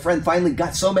 yards. And my friend finally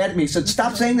got so mad at me. He said,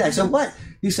 stop saying that. I said, what?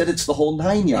 He said, it's the whole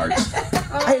 9 yards.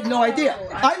 I had no idea.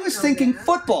 I was thinking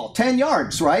football, 10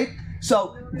 yards, right?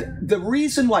 So the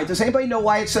reason why, does anybody know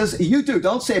why it says, you do,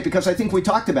 don't say it because I think we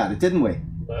talked about it, didn't we?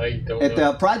 I don't At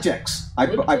know. projects. I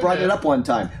brought it up one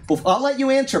time. I'll let you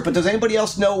answer, but does anybody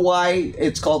else know why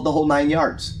it's called the whole 9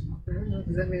 yards?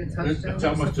 Does that mean a touchdown? That's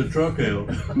how much the truck held.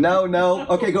 No.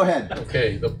 Okay, go ahead.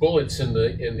 Okay, the bullets in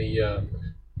the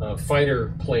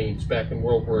fighter planes back in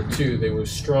World War II, they were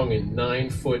strung in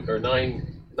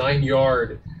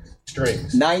 9-yard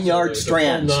strings. 9 yard So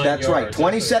strands. the full 9 That's right. yards.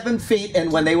 27 feet,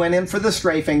 and when they went in for the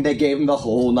strafing, they gave them the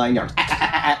whole 9 yards.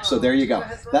 So there you go. It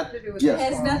has That nothing to do with yes.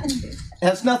 It has nothing to do.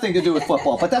 has nothing to do with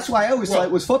football, but that's why I always thought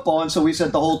it was football, and so we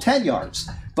said the whole 10 yards.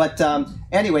 But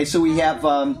anyway, so we have,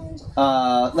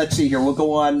 let's see here, we'll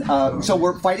go on. So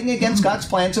we're fighting against God's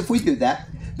plans if we do that.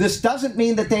 This doesn't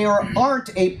mean that they aren't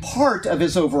a part of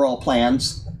his overall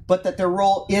plans, but that their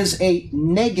role is a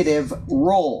negative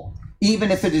role,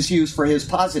 even if it is used for his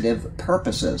positive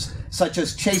purposes, such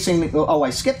as chasing, I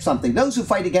skipped something. Those who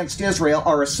fight against Israel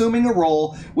are assuming a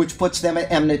role which puts them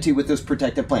at enmity with his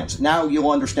protective plans. Now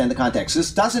you'll understand the context.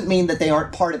 This doesn't mean that they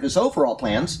aren't part of his overall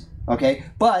plans, okay,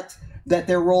 but that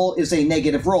their role is a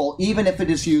negative role, even if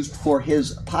it is used for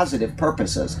his positive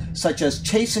purposes, such as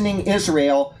chastening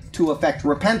Israel to effect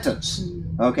repentance.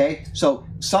 Okay, so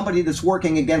somebody that's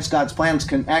working against God's plans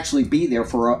can actually be there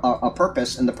for a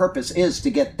purpose, and the purpose is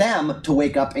to get them to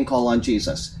wake up and call on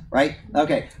Jesus, right?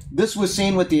 Okay, this was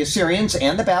seen with the Assyrians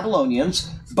and the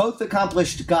Babylonians. Both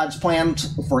accomplished God's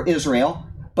plans for Israel,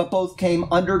 but both came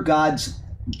under God's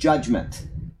judgment.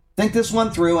 Think this one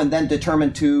through and then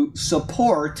determine to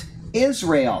support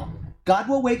Israel. God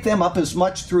will wake them up as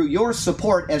much through your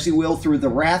support as he will through the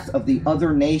wrath of the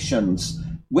other nations.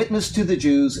 Witness to the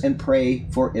Jews and pray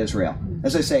for Israel.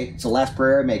 As I say, it's the last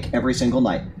prayer I make every single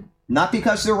night. Not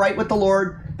because they're right with the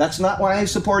Lord. That's not why I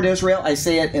support Israel. I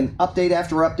say it in update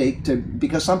after update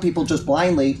because some people just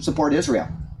blindly support Israel.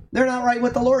 They're not right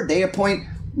with the Lord. They appoint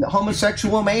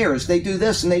homosexual mayors. They do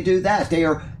this and they do that. They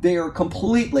are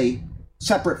completely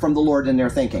separate from the Lord in their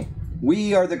thinking.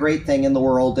 We are the great thing in the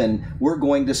world, and we're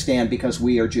going to stand because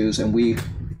we are Jews, and we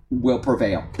will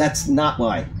prevail. That's not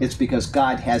why. It's because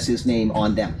God has his name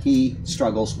on them. He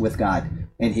struggles with God,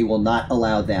 and he will not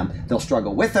allow them. They'll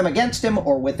struggle with him against him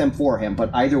or with him for him,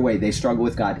 but either way, they struggle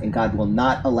with God, and God will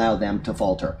not allow them to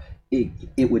falter.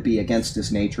 It would be against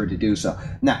his nature to do so.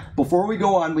 Now, before we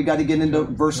go on, we got to get into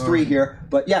verse 3 here,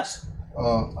 but yes.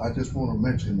 I just want to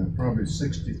mention that probably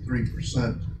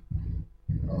 63%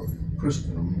 of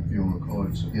Christendom, if you want to call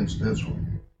it, is against Israel.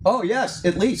 Oh, yes,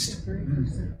 at least.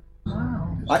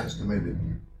 Wow. It's estimated.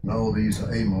 And all these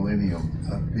amillennium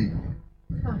type people.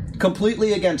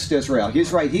 Completely against Israel.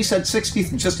 He's right. He said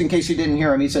 60, just in case you didn't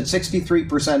hear him, he said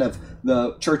 63% of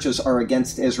the churches are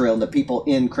against Israel and the people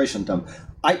in Christendom.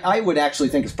 I would actually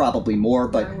think it's probably more,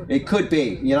 but it could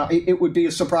be. You know, it would be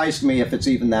a surprise to me if it's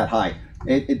even that high.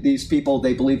 These people,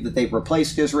 they believe that they've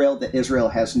replaced Israel, that Israel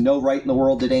has no right in the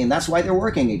world today, and that's why they're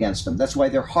working against them. That's why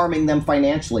they're harming them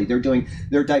financially. They're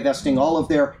divesting all of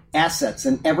their assets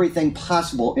and everything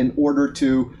possible in order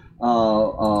to,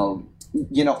 harm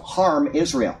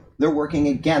Israel. They're working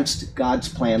against God's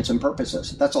plans and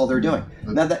purposes. That's all they're doing.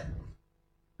 Now The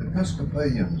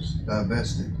Episcopalians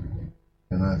divested,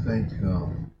 and I think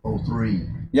 03.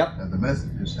 Yep. And the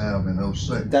Methodists have in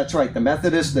 06. That's right. The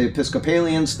Methodists, the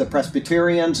Episcopalians, the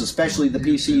Presbyterians, especially the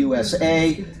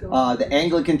PCUSA, the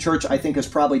Anglican Church, I think has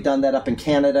probably done that up in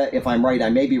Canada. If I'm right, I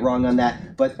may be wrong on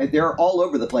that. But they're all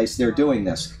over the place. They doing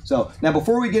this. So now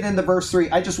before we get into verse 3,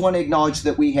 I just want to acknowledge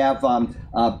that we have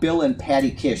Bill and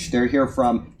Patty Kish. They're here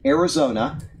from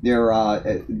Arizona. They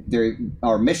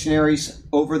are missionaries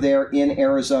over there in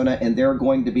Arizona, and they're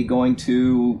going to be going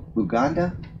to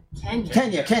Uganda?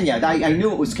 Kenya. I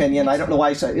knew it was Kenya, and I don't know why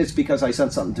I said it's because I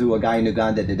sent something to a guy in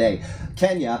Uganda today.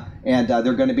 Kenya, and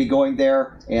they're going to be going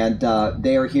there, and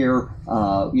they are here,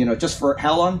 just for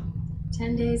how long?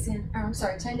 10 days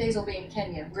 10 days will be in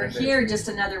Kenya. We're here just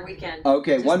another weekend.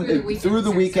 Okay, just through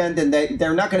the weekend, and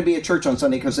they're not going to be at church on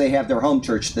Sunday because they have their home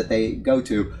church that they go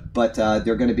to, but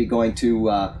they're going to be going to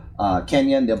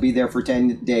Kenya, and they'll be there for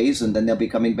 10 days, and then they'll be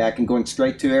coming back and going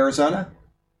straight to Arizona.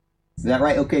 Is that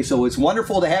right? Okay, so it's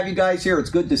wonderful to have you guys here.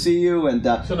 It's good to see you. And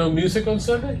so no music on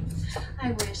Sunday?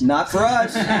 I wish. Not for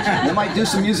us. They might do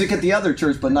some music at the other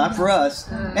church, but not for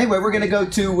us. Anyway, we're going to go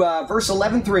to verse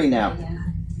 11:3 now.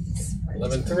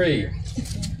 11:3.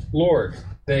 Lord,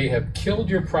 they have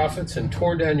killed your prophets and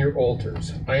torn down your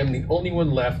altars. I am the only one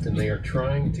left, and they are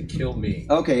trying to kill me.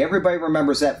 Okay, everybody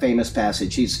remembers that famous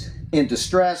passage. He's in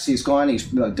distress. He's gone. He's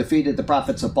defeated the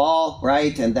prophets of Baal,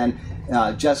 right? And then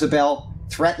Jezebel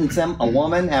threatens them, a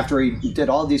woman, after he did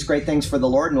all these great things for the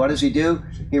Lord, and what does he do?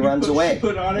 He runs away. She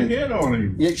put out a hit on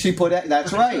him. Yeah,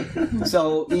 that's right.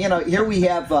 So here we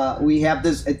have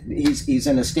this. He's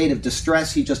in a state of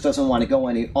distress. He just doesn't want to go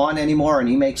on anymore, and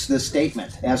he makes this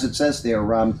statement, as it says there.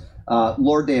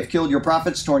 Lord, they have killed your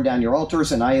prophets, torn down your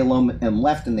altars, and I alone am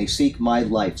left, and they seek my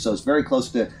life. So it's very close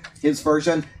to his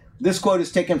version. This quote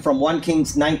is taken from 1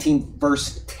 Kings 19,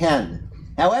 verse 10.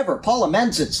 However, Paul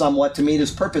amends it somewhat to meet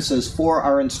his purposes for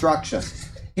our instruction.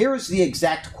 Here is the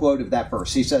exact quote of that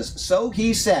verse. He says, "So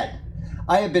he said,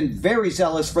 I have been very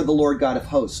zealous for the Lord God of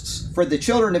hosts. For the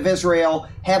children of Israel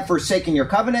have forsaken your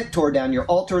covenant, tore down your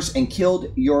altars, and killed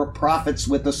your prophets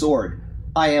with the sword.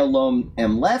 I alone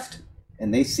am left,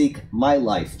 and they seek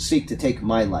to take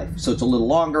my life." So it's a little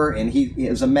longer, and he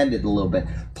is amended a little bit.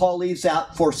 Paul leaves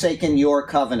out forsaken your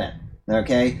covenant.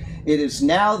 Okay? It is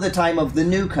now the time of the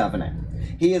new covenant.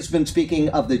 He has been speaking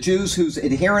of the Jews whose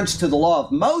adherence to the law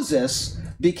of Moses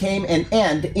became an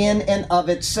end in and of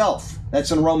itself. That's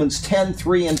in Romans 10,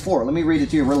 3 and 4. Let me read it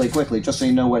to you really quickly, just so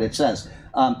you know what it says.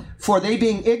 For they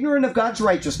being ignorant of God's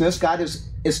righteousness, God has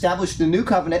established a new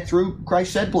covenant through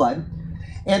Christ's shed blood,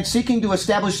 and seeking to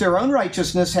establish their own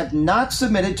righteousness, have not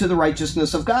submitted to the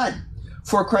righteousness of God.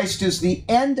 For Christ is the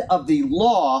end of the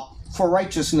law for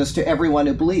righteousness to everyone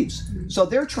who believes. So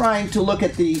they're trying to look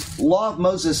at the law of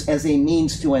Moses as a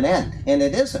means to an end, and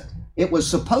it isn't. It was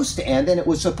supposed to end, and it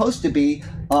was supposed to be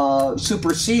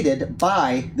superseded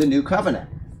by the new covenant.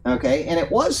 Okay, and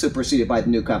it was superseded by the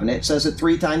new covenant. It says it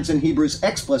 3 times in Hebrews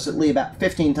explicitly, about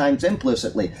 15 times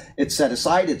implicitly. It's set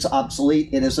aside, it's obsolete,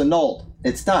 it is annulled.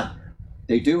 It's done.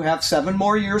 They do have 7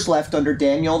 more years left under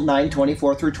Daniel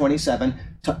 9:24 through 27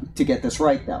 to get this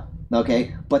right, though.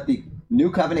 Okay, but the new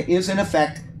covenant is in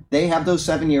effect. They have those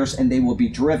 7 years, and they will be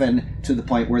driven to the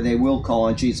point where they will call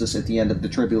on Jesus at the end of the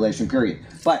tribulation period.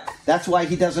 But that's why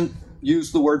he doesn't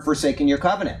use the word forsaking your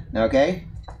covenant, okay?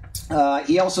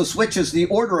 He also switches the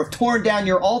order of torn down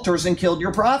your altars and killed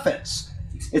your prophets.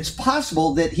 It's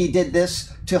possible that he did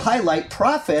this to highlight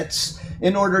prophets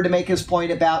in order to make his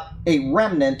point about a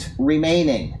remnant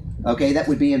remaining. Okay, that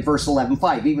would be in verse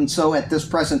 11:5. Even so, at this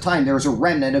present time, there is a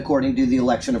remnant according to the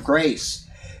election of grace.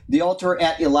 The altar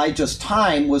at Elijah's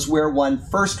time was where one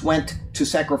first went to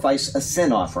sacrifice a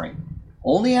sin offering.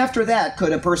 Only after that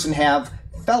could a person have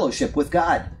fellowship with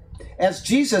God. As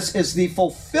Jesus is the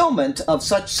fulfillment of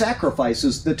such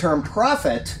sacrifices, the term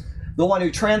prophet, the one who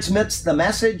transmits the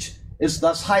message, is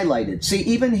thus highlighted. See,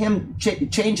 even him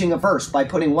changing a verse by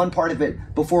putting one part of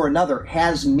it before another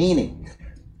has meaning.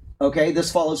 Okay,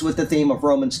 this follows with the theme of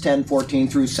Romans 10:14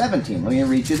 through 17. Let me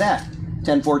read you that.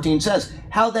 10:14 says,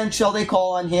 "How then shall they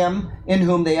call on him in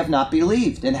whom they have not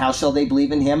believed? And how shall they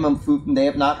believe in him of whom they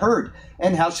have not heard?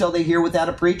 And how shall they hear without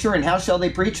a preacher? And how shall they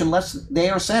preach unless they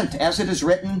are sent? As it is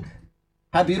written,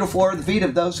 how beautiful are the feet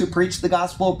of those who preach the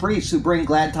gospel of priests, who bring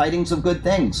glad tidings of good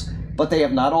things. But they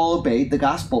have not all obeyed the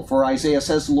gospel. For Isaiah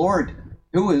says, Lord,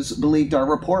 who has believed our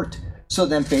report? So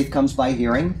then faith comes by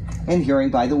hearing, and hearing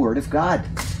by the word of God."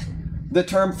 The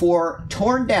term for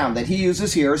torn down that he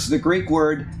uses here is the Greek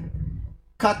word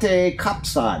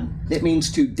katekopson. It means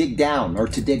to dig down or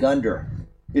to dig under.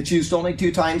 It's used only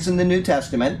 2 times in the New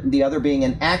Testament, the other being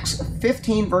in Acts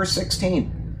 15, verse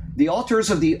 16. The altars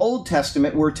of the Old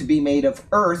Testament were to be made of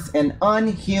earth and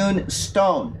unhewn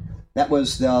stone. That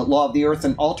was the law of the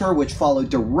earthen altar, which followed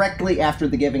directly after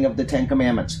the giving of the 10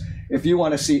 Commandments. If you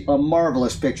want to see a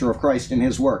marvelous picture of Christ and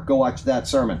his work, go watch that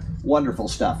sermon. Wonderful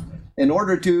stuff. In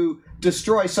order to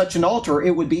destroy such an altar,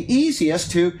 it would be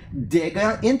easiest to dig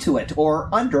into it or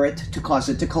under it to cause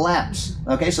it to collapse.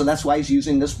 Okay, so that's why he's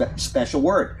using this special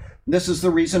word. This is the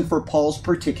reason for Paul's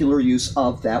particular use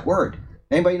of that word.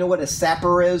 Anybody know what a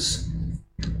sapper is?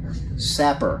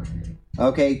 Sapper.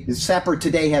 Okay, the sapper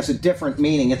today has a different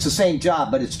meaning. It's the same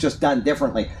job, but it's just done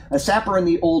differently. A sapper in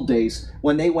the old days,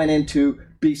 when they went into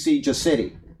besiege a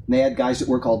city, they had guys that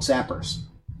were called sappers.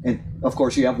 And of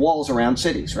course, you have walls around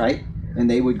cities, right? And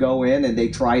they would go in and they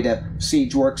try to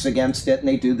siege works against it, and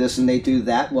they do this and they do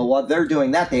that. Well, while they're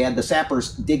doing that, they had the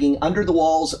sappers digging under the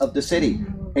walls of the city.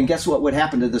 And guess what would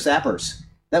happen to the sappers?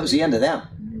 That was the end of them.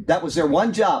 That was their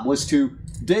one job, was to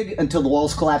dig until the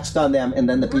walls collapsed on them, and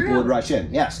then the people would rush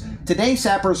in. Yes. Today,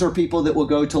 sappers are people that will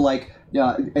go to like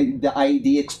the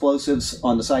IED explosives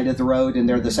on the side of the road, and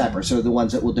they're the sappers. So they're the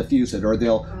ones that will defuse it, or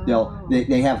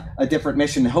they have a different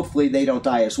mission. Hopefully, they don't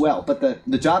die as well. But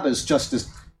the job is just as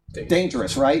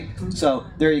dangerous, right? So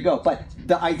there you go. But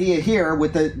the idea here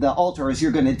with the altar is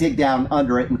you're going to dig down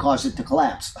under it and cause it to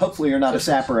collapse. Hopefully, you're not a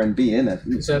sapper and be in it.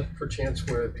 Is that perchance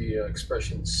where the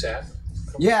expression sap?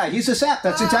 Yeah, he's a sap.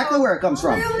 That's exactly where it comes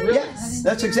from. Really? Yes,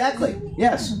 that's exactly.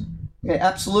 Yes. Yeah,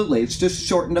 absolutely. It's just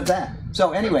shortened of that.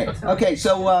 So anyway, okay,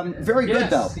 so very good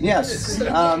though. Yes.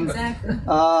 Exactly.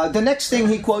 The next thing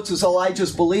he quotes is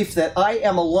Elijah's belief that I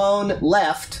am alone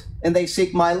left and they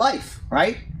seek my life,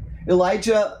 right?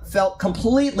 Elijah felt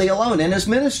completely alone in his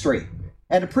ministry.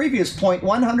 At a previous point,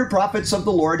 100 prophets of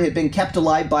the Lord had been kept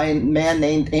alive by a man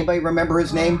named, anybody remember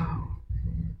his name?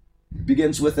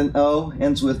 Begins with an O,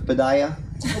 ends with Bediah.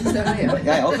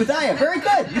 Yeah, Obadiah. Very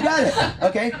good. You got it.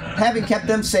 Okay. Having kept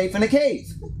them safe in a cave.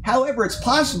 However, it's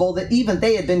possible that even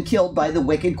they had been killed by the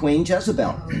wicked Queen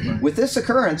Jezebel. With this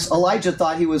occurrence, Elijah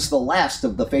thought he was the last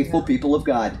of the faithful people of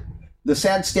God. The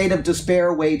sad state of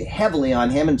despair weighed heavily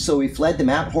on him, and so he fled to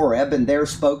Mount Horeb and there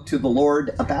spoke to the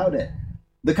Lord about it.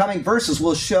 The coming verses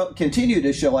will continue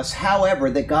to show us, however,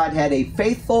 that God had a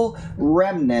faithful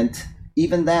remnant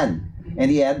even then. And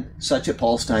he had such at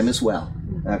Paul's time as well.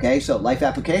 Okay, so life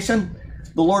application.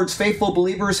 The Lord's faithful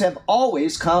believers have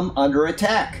always come under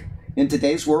attack. In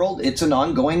today's world, it's an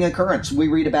ongoing occurrence. We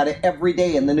read about it every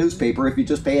day in the newspaper if you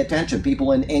just pay attention.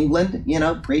 People in England,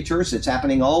 preachers, it's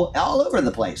happening all over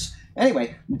the place.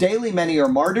 Anyway, daily many are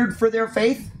martyred for their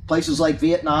faith. Places like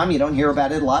Vietnam, you don't hear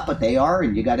about it a lot, but they are.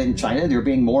 And you got it in China, they're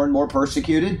being more and more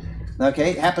persecuted.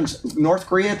 Okay, it happens. North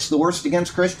Korea, it's the worst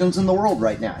against Christians in the world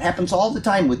right now. It happens all the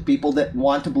time with people that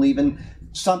want to believe in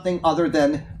something other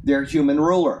than their human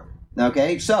ruler.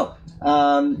 Okay, so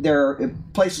there are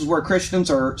places where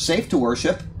Christians are safe to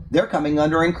worship. They're coming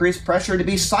under increased pressure to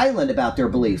be silent about their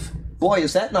belief. Boy,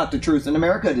 is that not the truth in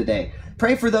America today.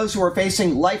 Pray for those who are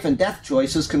facing life and death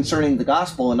choices concerning the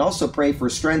gospel, and also pray for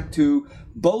strength to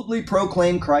boldly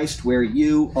proclaim Christ where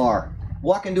you are.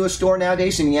 Walk into a store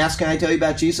nowadays and you ask, can I tell you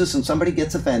about Jesus? And somebody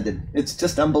gets offended. It's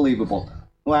just unbelievable.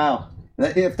 Wow.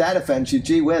 If that offends you,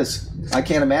 gee whiz. I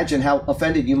can't imagine how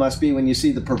offended you must be when you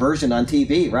see the perversion on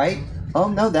TV, right? Oh,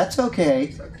 no, that's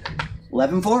okay.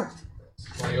 11:4.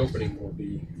 My opening will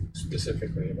be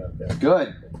specifically about that.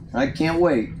 Good. I can't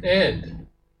wait. And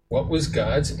what was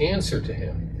God's answer to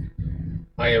him?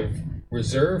 I have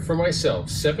reserved for myself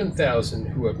 7,000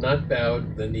 who have not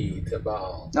bowed the knee to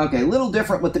Baal. Okay, a little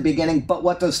different with the beginning, but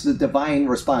what does the divine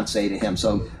response say to him?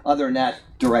 So other than that,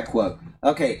 direct quote.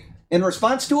 Okay, in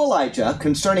response to Elijah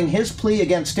concerning his plea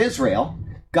against Israel,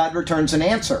 God returns an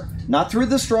answer, not through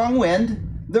the strong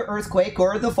wind, the earthquake,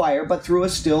 or the fire, but through a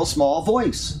still small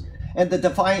voice. And the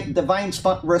divine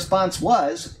response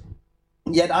was,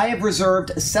 yet I have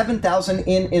reserved 7,000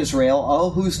 in Israel, all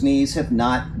whose knees have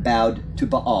not bowed to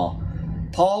Baal.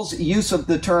 Paul's use of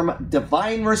the term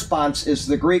divine response is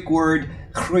the Greek word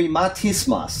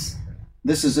chrimatismos.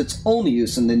 This is its only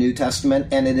use in the New Testament,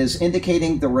 and it is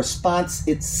indicating the response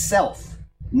itself.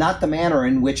 not the manner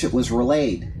in which it was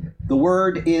relayed. The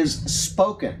word is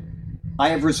spoken. I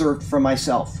have reserved for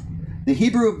myself. The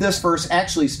Hebrew of this verse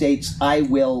actually states, I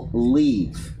will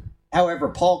leave. However,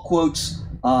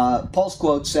 Paul's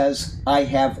quote says, I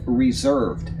have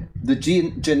reserved. The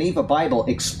Geneva Bible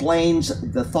explains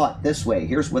the thought this way.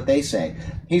 Here's what they say.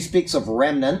 He speaks of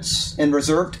remnants and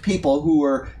reserved people who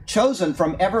were chosen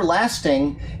from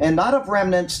everlasting, and not of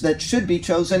remnants that should be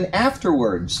chosen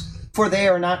afterwards. For they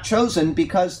are not chosen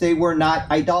because they were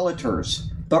not idolaters,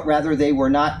 but rather they were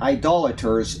not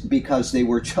idolaters because they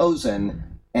were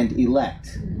chosen and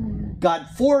elect. God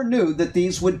foreknew that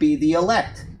these would be the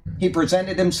elect. He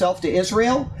presented himself to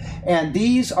Israel, and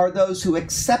these are those who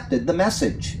accepted the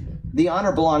message. The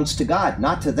honor belongs to God,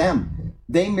 not to them.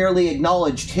 They merely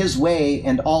acknowledged his way,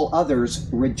 and all others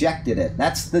rejected it.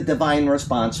 That's the divine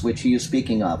response which he is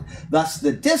speaking of. Thus,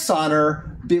 the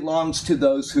dishonor belongs to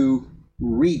those who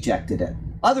rejected it.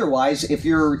 Otherwise, if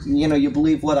you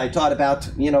believe what I taught about,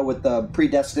 with the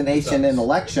predestination and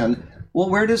election, well,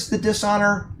 where does the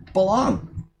dishonor belong?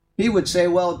 He would say,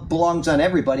 well, it belongs on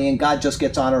everybody, and God just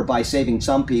gets honor by saving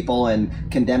some people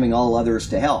and condemning all others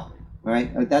to hell. All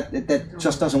right? That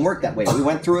just doesn't work that way. We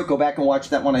went through it. Go back and watch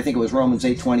that one. I think it was Romans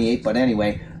 8:28. But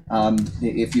anyway,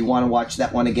 if you want to watch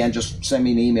that one again, just send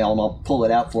me an email and I'll pull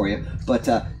it out for you. But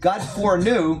God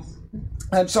foreknew,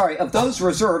 of those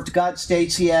reserved, God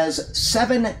states he has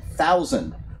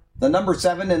 7,000. The number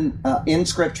 7 in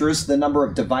Scripture is the number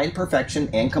of divine perfection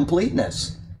and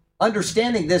completeness.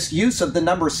 Understanding this use of the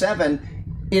number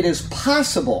 7, it is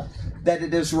possible that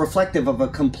it is reflective of a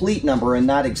complete number and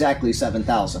not exactly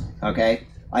 7,000, okay?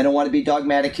 I don't want to be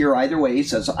dogmatic here either way. He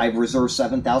says, I've reserved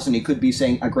 7,000. He could be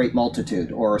saying a great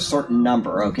multitude or a certain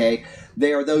number, okay?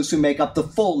 They are those who make up the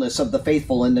fullness of the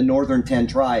faithful in the northern 10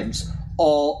 tribes,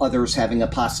 all others having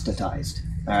apostatized,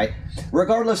 all right?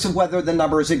 Regardless of whether the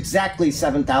number is exactly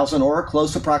 7,000 or a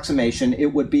close approximation,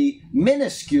 it would be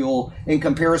minuscule in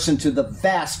comparison to the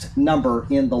vast number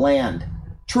in the land.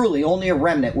 Truly, only a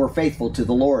remnant were faithful to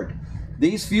the Lord.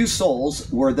 These few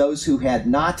souls were those who had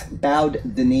not bowed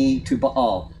the knee to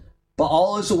Baal.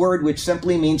 Baal is a word which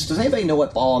simply means, does anybody know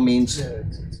what Baal means?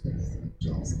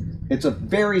 It's a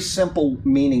very simple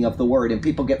meaning of the word, and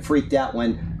people get freaked out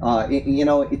when,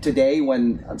 today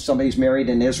when somebody's married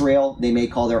in Israel, they may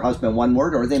call their husband one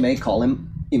word, or they may call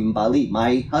him Imbali,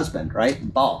 my husband,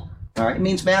 right? Baal. All right, it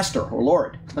means master or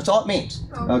Lord. That's all it means.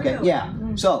 Oh, okay, really? yeah.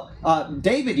 So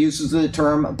David uses the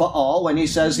term Baal when he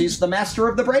says he's the master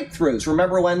of the breakthroughs.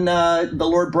 Remember when the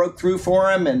Lord broke through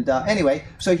for him? And anyway,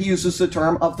 so he uses the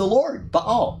term of the Lord,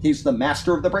 Baal. He's the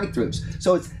master of the breakthroughs.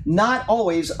 So it's not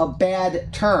always a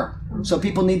bad term. So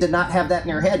people need to not have that in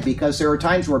their head, because there are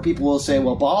times where people will say,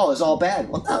 well, Baal is all bad.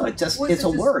 Well, no, it's a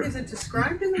word. Is it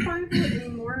described in the Bible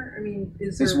anymore? I mean,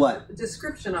 is Is there what? a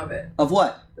description of it? Of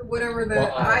what? Whatever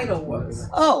the idol was.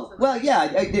 Oh, well, yeah.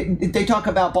 They talk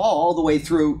about Baal all the way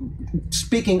through.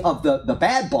 Speaking of the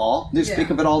bad Baal, they speak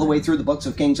of it all the way through the books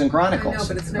of Kings and Chronicles. I know,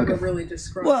 but it's never really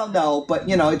described. Well, no, but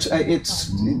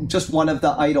it's just one of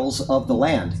the idols of the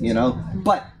land,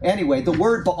 But anyway, the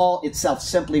word Baal itself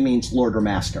simply means Lord or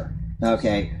Master.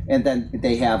 Okay, and then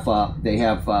they have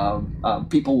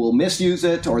people will misuse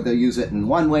it, or they'll use it in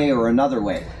one way or another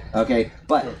way. Okay,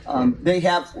 but they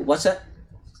have, what's that?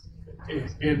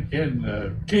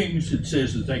 In Kings, it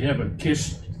says that they haven't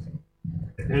kissed,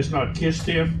 has not kissed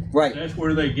him. Right. That's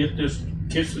where they get this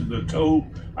kissing the toe.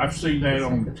 I've seen that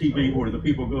on TV where the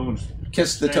people go and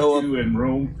Kiss the toe of in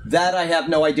Rome. That I have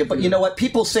no idea. But you know what?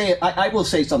 People say, I will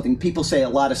say something. People say a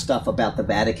lot of stuff about the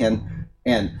Vatican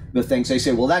and the things. They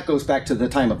say, well, that goes back to the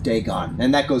time of Dagon,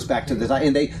 and that goes back to the time.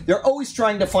 And they're always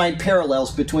trying to find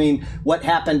parallels between what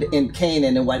happened in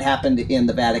Canaan and what happened in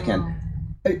the Vatican.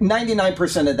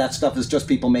 99% of that stuff is just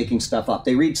people making stuff up.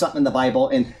 They read something in the Bible,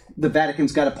 and the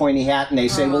Vatican's got a pointy hat, and they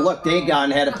say, well, look, Dagon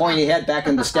had a pointy head back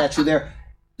in the statue there.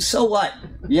 So what?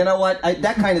 You know what?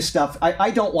 That kind of stuff,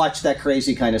 I don't watch that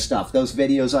crazy kind of stuff. Those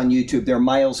videos on YouTube, there are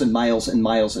miles and miles and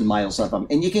miles and miles of them.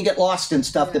 And you can get lost in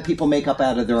stuff that people make up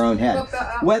out of their own head.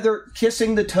 Whether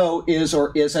kissing the toe is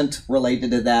or isn't related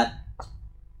to that,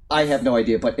 I have no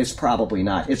idea, but it's probably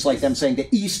not. It's like them saying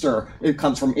that Easter, it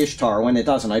comes from Ishtar, when it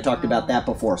doesn't. I talked about that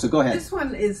before, so go ahead. This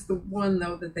one is the one,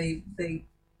 though, that they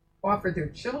offered their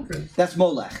children. That's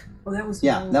Molech. Oh, that was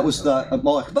Yeah, that was the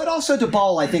Molech. But also to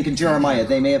Baal, I think, in Jeremiah.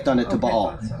 They may have done it to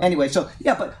Baal. So. Anyway, so,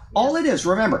 yeah, but all it is,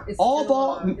 remember, It's all still,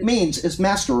 Baal means is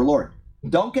master or Lord.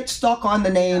 Don't get stuck on the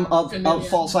name of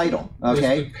false idol, okay?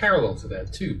 There's a parallel to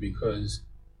that, too, because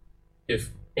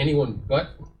if anyone but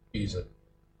Jesus,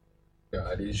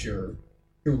 God, is your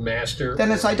true master,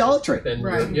 then it's idolatry. then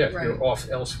Right, you're right. off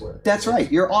elsewhere. That's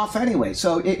right. You're off anyway.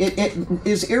 So it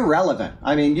is irrelevant.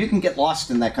 I mean, you can get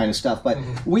lost in that kind of stuff, but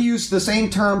we use the same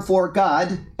term for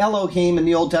God, Elohim, in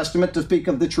the Old Testament to speak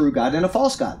of the true God and of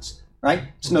false gods, right?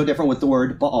 It's no different with the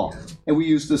word Baal. And we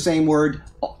use the same word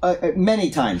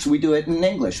many times. We do it in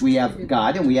English. We have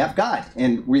God and we have God.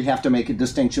 And we have to make a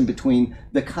distinction between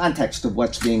the context of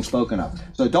what's being spoken of.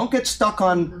 So don't get stuck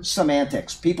on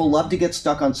semantics. People love to get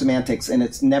stuck on semantics, and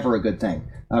it's never a good thing.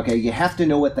 Okay, you have to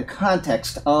know what the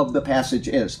context of the passage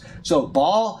is. So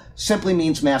Baal simply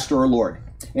means master or lord.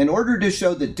 In order to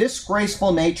show the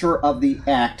disgraceful nature of the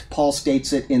act, Paul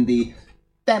states it in the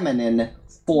feminine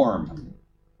form.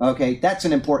 Okay, that's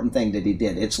an important thing that he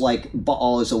did. It's like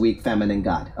Baal is a weak feminine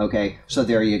god. Okay, so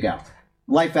there you go.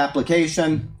 Life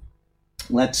application.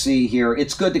 Let's see here.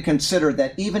 It's good to consider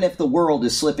that even if the world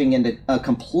is slipping into a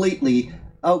completely...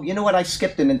 Oh, you know what? I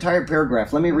skipped an entire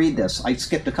paragraph. Let me read this. I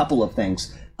skipped a couple of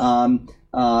things. I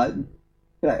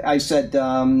said,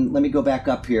 let me go back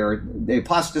up here. They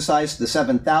apostatized the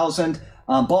 7,000.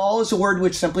 Baal is a word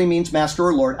which simply means master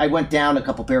or lord. I went down a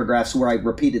couple paragraphs where I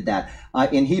repeated that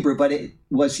in Hebrew, but it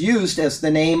was used as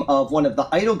the name of one of the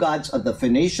idol gods of the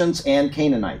Phoenicians and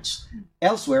Canaanites.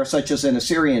 Elsewhere, such as in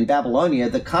Assyria and Babylonia,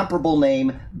 the comparable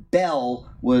name Bel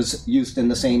was used in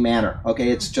the same manner. Okay,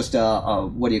 it's just a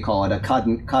what do you call it? A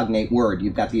cognate word.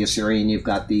 You've got the Assyrian, you've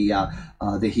got the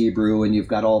Hebrew, and you've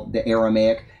got all the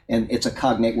Aramaic, and it's a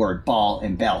cognate word, Baal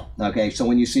and Bel. Okay, so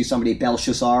when you see somebody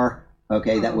Belshazzar,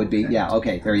 okay, that would be, yeah,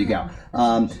 okay, there you go.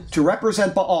 To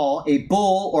represent Baal, a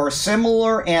bull or a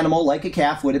similar animal like a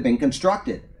calf would have been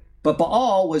constructed. But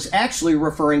Baal was actually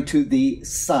referring to the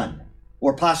sun,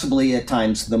 or possibly at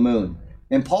times the moon.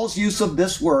 In Paul's use of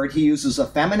this word, he uses a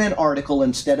feminine article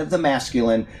instead of the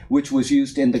masculine, which was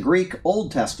used in the Greek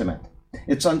Old Testament.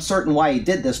 It's uncertain why he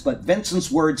did this, but Vincent's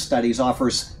Word Studies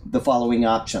offers the following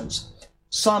options.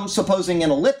 Some supposing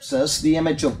an ellipsis, the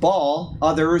image of Baal,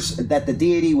 others that the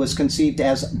deity was conceived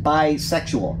as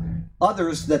bisexual,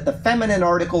 others that the feminine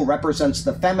article represents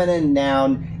the feminine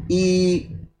noun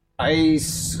I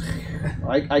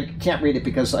can't read it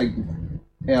because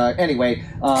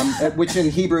which in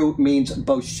Hebrew means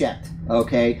boshet,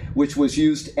 okay, which was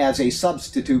used as a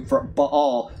substitute for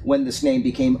Baal when this name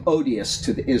became odious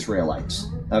to the Israelites.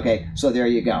 Okay, so there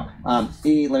you go. Let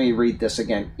me read this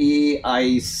again.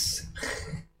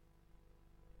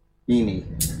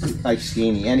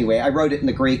 Anyway, I wrote it in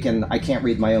the Greek, and I can't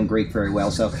read my own Greek very well,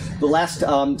 so the last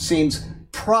seems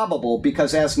probable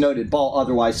because, as noted, Baal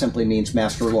otherwise simply means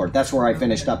master or lord. That's where I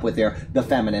finished up with there, the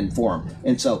feminine form.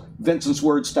 And so Vincent's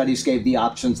Word Studies gave the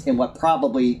options, and what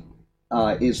probably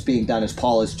is being done is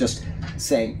Paul is just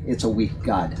saying it's a weak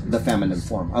god, the feminine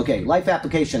form. Okay, life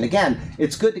application. Again,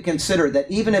 it's good to consider that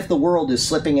even if the world is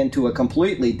slipping into a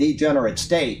completely degenerate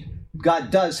state, God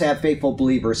does have faithful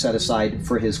believers set aside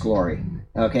for his glory.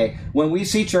 Okay, when we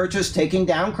see churches taking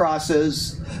down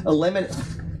crosses,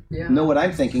 know what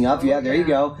I'm thinking of? Yeah, there you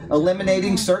go.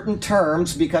 Eliminating certain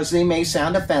terms because they may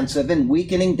sound offensive and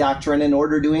weakening doctrine in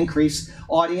order to increase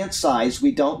audience size,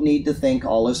 we don't need to think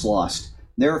all is lost.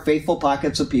 There are faithful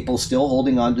pockets of people still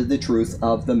holding on to the truth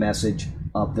of the message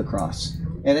of the cross.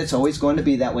 And it's always going to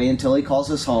be that way until he calls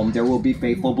us home. There will be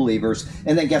faithful believers.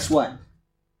 And then guess what?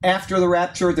 After the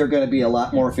rapture, there are going to be a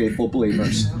lot more faithful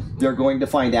believers. They're going to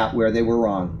find out where they were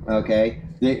wrong, okay?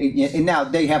 And now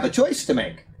they have a choice to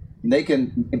make. They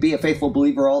can be a faithful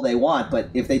believer all they want, but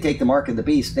if they take the mark of the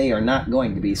beast, they are not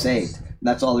going to be saved.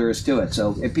 That's all there is to it.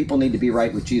 So if people need to be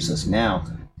right with Jesus now.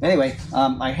 Anyway,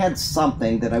 I had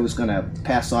something that I was going to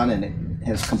pass on, and it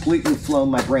has completely flown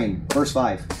my brain. Verse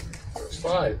 5. Verse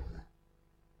 5.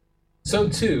 So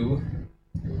too,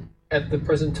 at the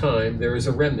present time, there is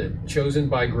a remnant chosen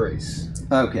by grace.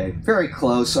 Okay, very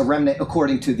close. A remnant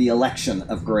according to the election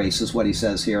of grace is what he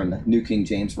says here in the New King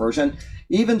James Version.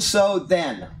 Even so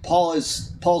then,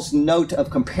 Paul's note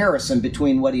of comparison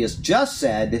between what he has just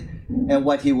said and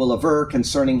what he will aver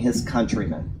concerning his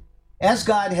countrymen. As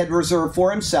God had reserved for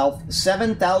himself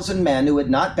 7,000 men who had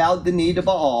not bowed the knee to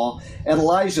Baal at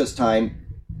Elijah's time,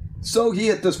 so he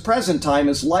at this present time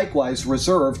is likewise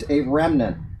reserved a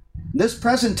remnant. This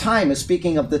present time is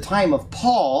speaking of the time of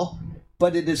Paul,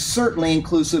 but it is certainly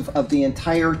inclusive of the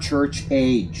entire church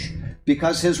age,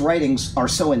 because his writings are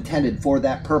so intended for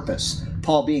that purpose,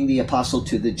 Paul being the apostle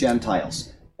to the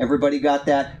Gentiles. Everybody got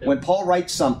that? When Paul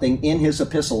writes something in his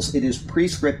epistles, it is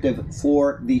prescriptive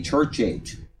for the church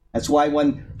age. That's why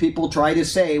when people try to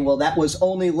say, well, that was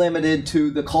only limited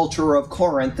to the culture of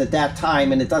Corinth at that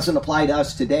time, and it doesn't apply to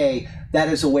us today, that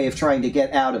is a way of trying to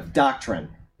get out of doctrine.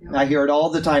 I hear it all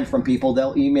the time from people.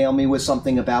 They'll email me with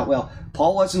something about, well,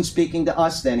 Paul wasn't speaking to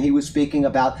us then. He was speaking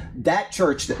about that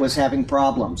church that was having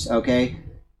problems, okay?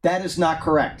 That is not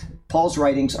correct. Paul's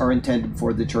writings are intended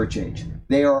for the church age.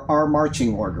 They are our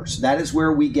marching orders. That is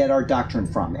where we get our doctrine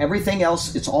from. Everything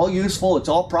else, it's all useful. It's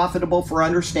all profitable for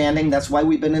understanding. That's why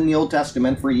we've been in the Old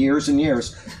Testament for years and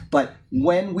years. But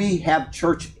when we have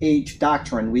church age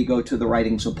doctrine, we go to the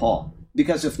writings of Paul.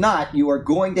 Because if not, you are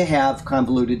going to have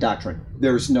convoluted doctrine.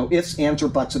 There's no ifs, ands, or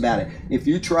buts about it. If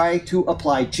you try to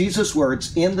apply Jesus'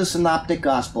 words in the Synoptic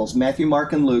Gospels, Matthew,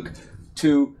 Mark, and Luke,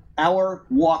 to our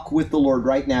walk with the Lord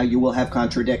right now, you will have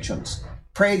contradictions.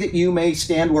 Pray that you may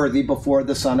stand worthy before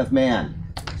the Son of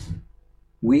Man.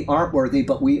 We aren't worthy,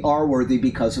 but we are worthy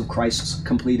because of Christ's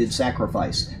completed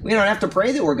sacrifice. We don't have to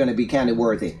pray that we're going to be counted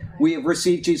worthy. We have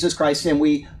received Jesus Christ and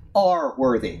we are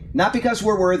worthy. Not because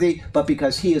we're worthy, but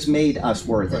because he has made us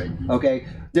worthy. Okay?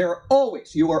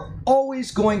 You are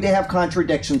always going to have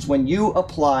contradictions when you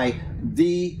apply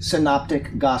the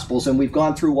Synoptic Gospels, and we've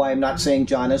gone through why I'm not saying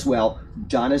John as well.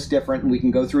 John is different, and we can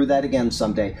go through that again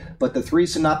someday. But the three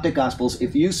Synoptic Gospels,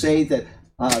 if you say that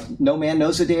no man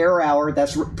knows a day or hour,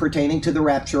 that's pertaining to the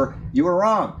rapture, you are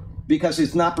wrong, because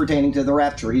it's not pertaining to the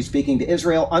rapture. He's speaking to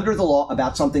Israel under the law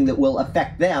about something that will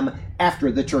affect them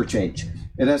after the church age.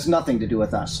 It has nothing to do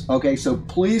with us. Okay, so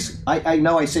please, I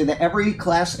know I say that every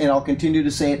class, and I'll continue to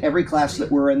say it every class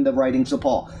that we're in the writings of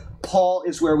Paul. Paul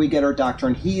is where we get our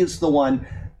doctrine. He is the one.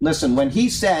 Listen, when he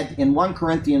said in 1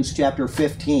 Corinthians chapter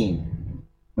 15,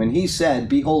 when he said,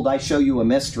 behold, I show you a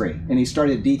mystery, and he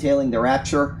started detailing the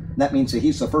rapture, that means that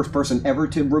he's the first person ever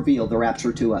to reveal the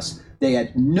rapture to us. They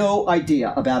had no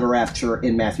idea about a rapture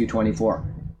in Matthew 24.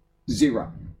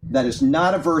 Zero. That is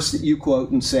not a verse that you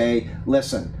quote and say,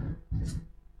 listen,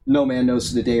 no man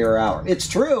knows the day or hour. It's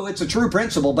true. It's a true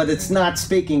principle, but it's not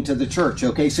speaking to the church,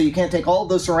 okay? So you can't take all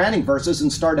those surrounding verses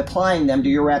and start applying them to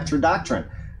your rapture doctrine.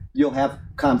 You'll have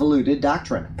convoluted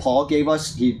doctrine. Paul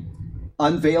he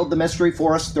unveiled the mystery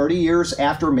for us 30 years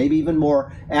after, maybe even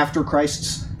more, after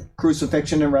Christ's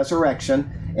crucifixion and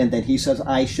resurrection, and then he says,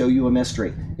 I show you a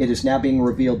mystery. It is now being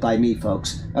revealed by me,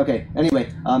 folks. Okay,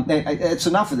 anyway, it's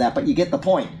enough of that, but you get the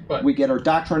point. But we get our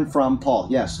doctrine from Paul,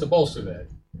 yes. to bolster that,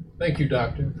 thank you,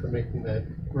 Doctor, for making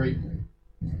that great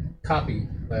copy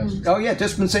last. Oh, yeah,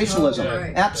 dispensationalism. Oh,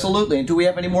 right. Absolutely. And do we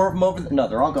have any more of them over? No,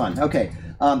 they're all gone. Okay.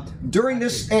 During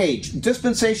this age,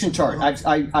 dispensation chart.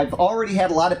 I've already had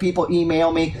a lot of people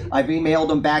email me. I've emailed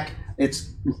them back.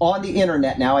 It's on the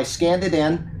internet now. I scanned it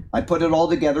in. I put it all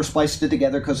together, spliced it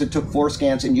together because it took 4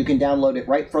 scans, and you can download it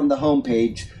right from the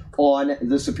homepage on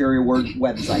the Superior Word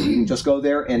website. You can just go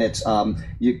there, and it's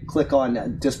you click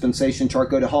on dispensation chart,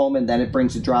 go to home, and then it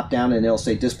brings a drop down, and it'll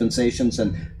say dispensations.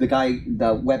 And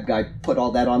the web guy, put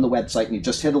all that on the website, and you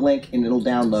just hit a link, and it'll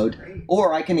download.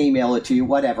 Or I can email it to you,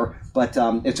 whatever. But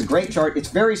it's a great chart. It's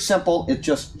very simple. It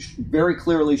just very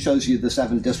clearly shows you the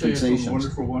 7 dispensations.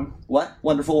 Wonderful one. What?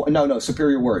 Wonderful? No,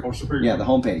 Superior Word. Oh, Superior Yeah, Word. the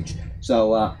homepage.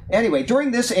 So anyway,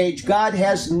 during this age, God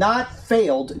has not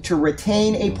failed to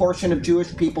retain a portion of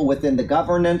Jewish people within the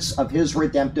governance of his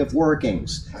redemptive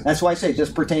workings. That's why I say this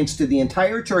pertains to the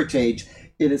entire church age.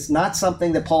 It is not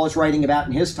something that Paul is writing about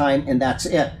in his time, and that's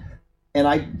it. And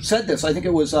I said this, I think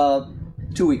it was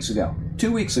 2 weeks ago.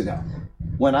 2 weeks ago.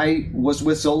 When I was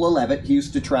with Zola Levitt, he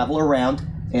used to travel around,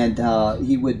 and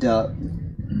he would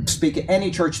speak at any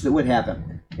church that would have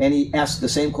him. And he asked the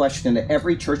same question at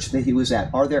every church that he was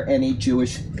at. Are there any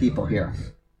Jewish people here?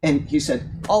 And he said,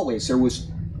 always there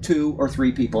was 2 or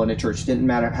 3 people in a church. Didn't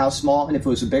matter how small. And if it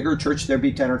was a bigger church, there'd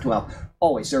be 10 or 12.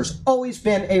 Always. There's always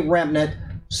been a remnant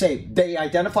saved. They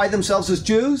identify themselves as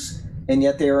Jews, and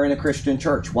yet they are in a Christian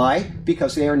church. Why?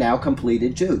 Because they are now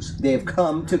completed Jews. They have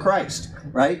come to Christ,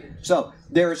 right? So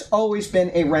there's always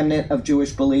been a remnant of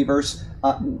Jewish believers.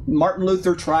 Martin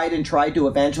Luther tried to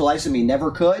evangelize them. He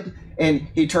never could. And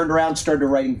he turned around and started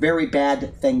writing very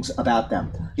bad things about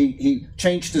them. He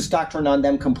changed his doctrine on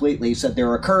them completely. He said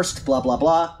they're accursed, blah, blah,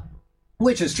 blah,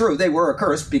 which is true. They were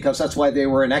accursed because that's why they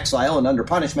were in exile and under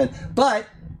punishment. But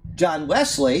John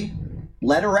Wesley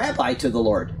led a rabbi to the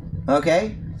Lord,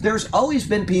 okay? There's always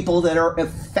been people that are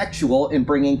effectual in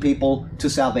bringing people to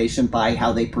salvation by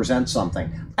how they present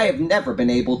something. I have never been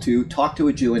able to talk to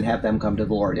a Jew and have them come to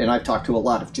the Lord, and I've talked to a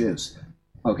lot of Jews.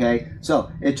 Okay,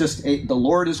 so the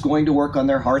Lord is going to work on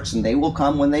their hearts, and they will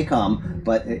come when they come,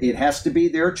 but it has to be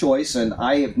their choice, and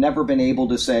I have never been able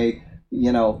to say,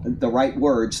 the right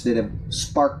words that have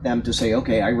sparked them to say,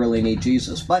 okay, I really need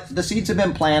Jesus. But the seeds have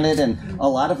been planted, and a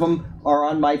lot of them are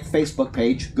on my Facebook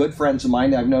page, good friends of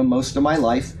mine I've known most of my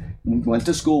life, went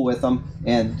to school with them,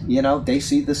 and, they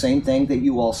see the same thing that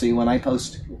you all see when I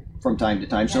post from time to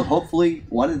time. So hopefully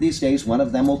one of these days, one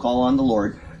of them will call on the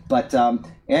Lord. But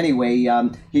anyway,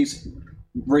 he's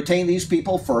retained these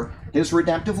people for his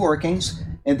redemptive workings.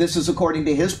 And this is according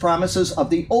to his promises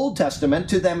of the Old Testament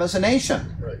to them as a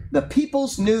nation. Right. The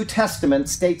People's New Testament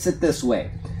states it this way.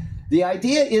 The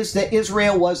idea is that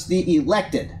Israel was the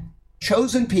elected,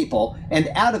 chosen people, and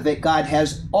out of it God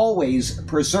has always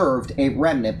preserved a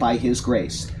remnant by his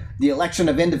grace. The election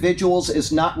of individuals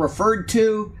is not referred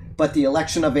to, but the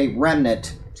election of a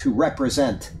remnant to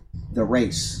represent the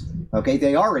race. Okay,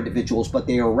 they are individuals, but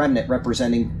they are a remnant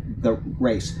representing the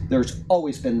race. There's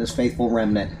always been this faithful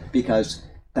remnant because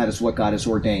that is what God has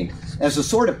ordained. As a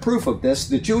sort of proof of this,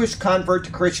 the Jewish convert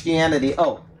to Christianity,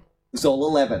 Zola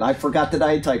Levin, I forgot that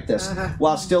I had typed this.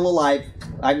 While still alive,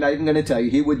 I'm not even going to tell you,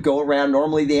 he would go around,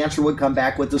 normally the answer would come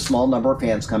back with a small number of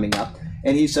hands coming up,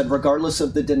 and he said regardless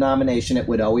of the denomination, it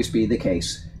would always be the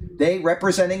case. They,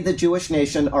 representing the Jewish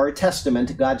nation, are a testament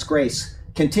to God's grace,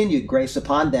 continued grace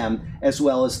upon them, as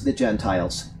well as the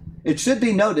Gentiles. It should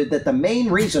be noted that the main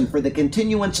reason for the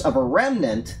continuance of a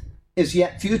remnant is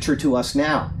yet future to us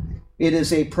now. It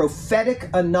is a prophetic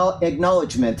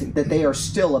acknowledgement that they are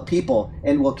still a people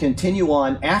and will continue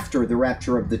on after the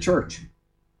rapture of the church,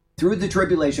 through the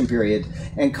tribulation period,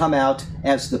 and come out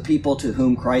as the people to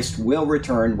whom Christ will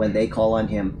return when they call on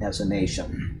him as a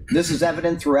nation. This is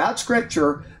evident throughout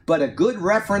Scripture, but a good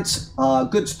reference,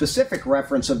 good specific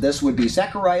reference of this would be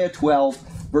Zechariah 12,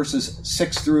 verses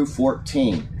 6 through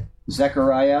 14.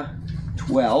 Zechariah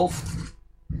 12,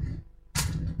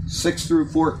 6 through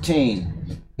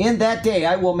 14. In that day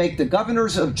I will make the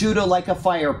governors of Judah like a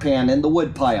fire pan in the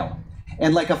woodpile,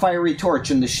 and like a fiery torch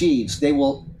in the sheaves.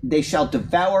 They shall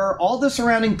devour all the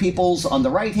surrounding peoples on the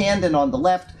right hand and on the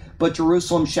left, but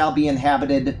Jerusalem shall be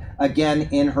inhabited again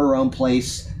in her own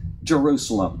place,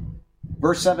 Jerusalem.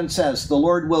 Verse 7 says, the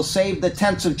Lord will save the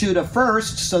tents of Judah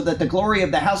first, so that the glory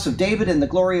of the house of David and the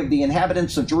glory of the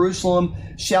inhabitants of Jerusalem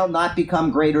shall not become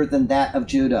greater than that of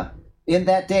Judah. In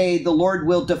that day the Lord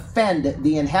will defend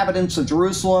the inhabitants of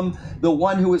Jerusalem. The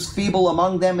one who is feeble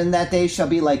among them in that day shall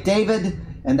be like David,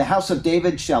 and the house of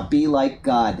David shall be like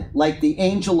God, like the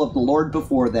angel of the Lord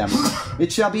before them.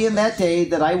 It shall be in that day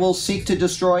that I will seek to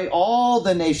destroy all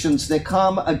the nations that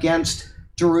come against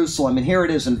Jerusalem. And here it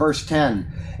is in verse 10.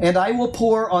 And I will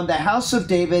pour on the house of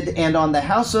David and on the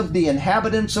house of the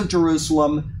inhabitants of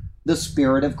Jerusalem the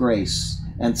spirit of grace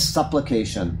and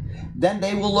supplication. Then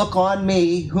they will look on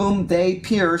me, whom they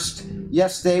pierced.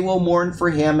 Yes, they will mourn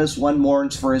for him as one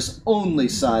mourns for his only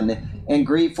son, and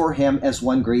grieve for him as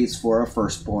one grieves for a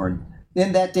firstborn.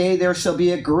 In that day there shall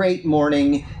be a great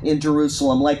mourning in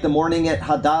Jerusalem, like the mourning at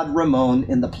Hadad Ramon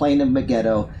in the plain of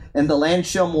Megiddo. And the land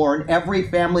shall mourn, every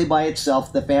family by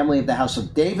itself, the family of the house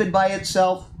of David by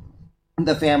itself,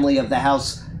 the family of the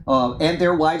house and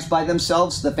their wives by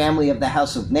themselves, the family of the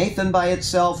house of Nathan by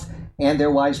itself, and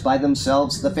their wives by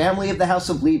themselves, the family of the house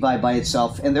of Levi by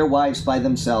itself, and their wives by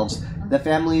themselves, the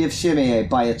family of Shimei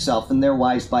by itself, and their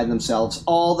wives by themselves,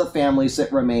 all the families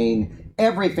that remain,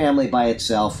 every family by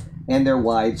itself, and their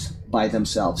wives by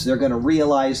themselves. They're going to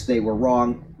realize they were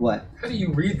wrong. What? How do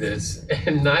you read this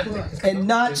and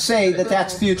not say that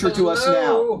that's future to us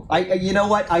now? You know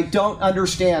what? I don't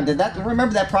understand. And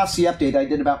remember that prophecy update I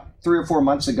did about 3 or 4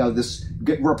 months ago? This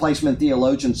replacement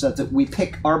theologian said that we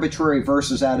pick arbitrary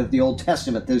verses out of the Old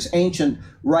Testament, those ancient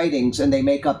writings, and they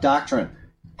make up doctrine.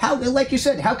 How, like you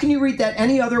said, how can you read that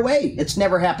any other way? It's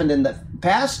never happened in the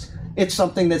past. It's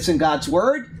something that's in God's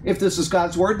Word. If this is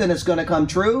God's Word, then it's going to come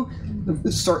true.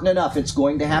 It's certain enough, it's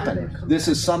going to happen. This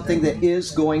is something that is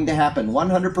going to happen,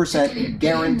 100%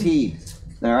 guaranteed.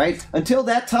 All right? Until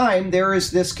that time, there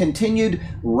is this continued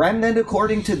remnant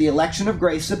according to the election of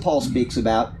grace that Paul speaks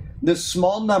about. This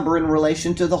small number in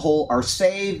relation to the whole are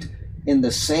saved in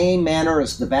the same manner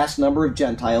as the vast number of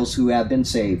Gentiles who have been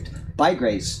saved by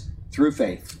grace through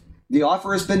faith. The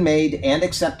offer has been made and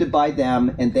accepted by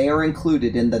them, and they are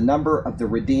included in the number of the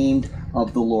redeemed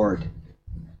of the Lord.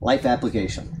 Life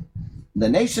application. The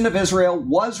nation of Israel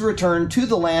was returned to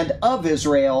the land of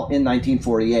Israel in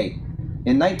 1948.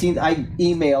 I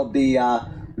emailed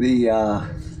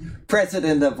the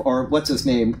president of, or what's his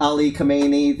name, Ali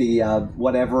Khamenei, the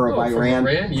whatever of Iran.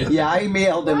 Iran? Yeah, I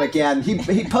emailed him again.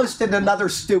 He posted another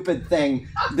stupid thing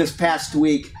this past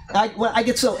week. I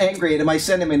get so angry at him, I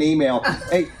send him an email.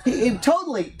 He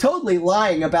totally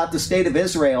lying about the state of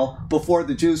Israel before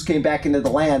the Jews came back into the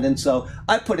land, and so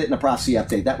I put it in a prophecy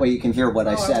update. That way you can hear what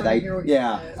I said.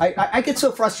 I get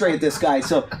so frustrated with this guy.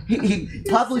 So he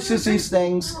publishes these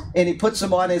things, and he puts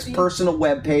them on his personal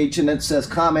webpage, and it says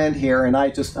comment here, and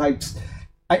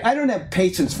I I don't have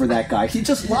patience for that guy. He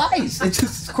just lies. It's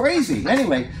just crazy.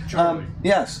 Anyway, Charlie.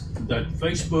 yes. That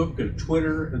Facebook and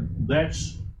Twitter,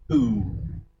 that's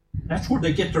where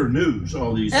they get their news,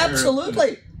 all these.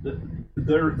 Absolutely.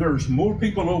 There's more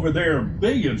people over there,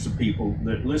 billions of people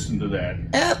that listen to that.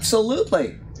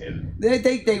 Absolutely. And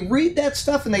They read that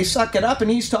stuff and they suck it up,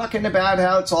 and he's talking about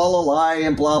how it's all a lie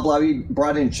and blah, blah. He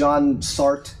brought in John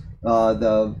Sartre,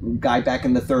 the guy back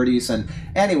in the 30s. And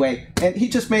anyway, and he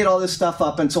just made all this stuff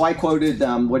up. And so I quoted,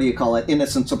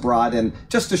 Innocents Abroad. And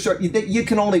just to show you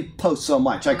can only post so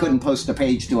much. I couldn't post a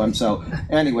page to him. So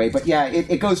anyway, but yeah,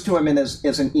 it goes to him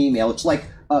as an email. It's like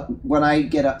when I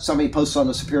get somebody posts on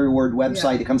the Superior Word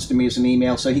website, it comes to me as an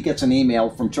email. So he gets an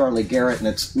email from Charlie Garrett, and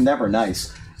it's never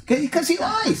nice. Because he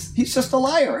lies. He's just a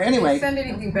liar. Did Anyway. they send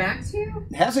anything back to you?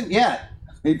 Hasn't yet.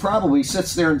 He probably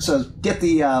sits there and says, get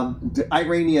the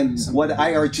Iranian,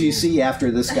 IRGC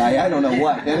after this guy. I don't know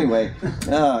what. Anyway.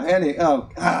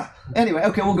 Anyway,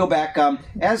 okay, we'll go back.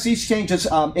 As these changes,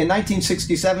 in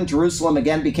 1967, Jerusalem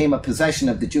again became a possession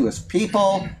of the Jewish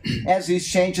people. As these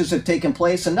changes have taken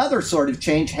place, another sort of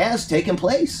change has taken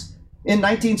place. In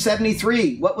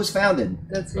 1973, what was founded?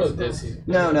 That's Oh, that's it.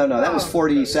 No, that was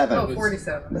 47. Oh,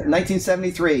 47.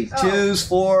 1973, Oh. Jews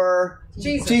for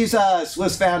Jesus. Jesus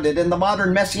was founded, and the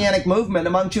modern Messianic movement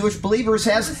among Jewish believers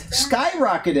has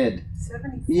skyrocketed.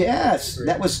 74. Yes,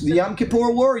 that was the Yom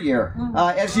Kippur War year.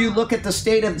 As you look at the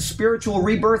state of the spiritual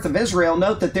rebirth of Israel,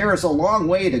 note that there is a long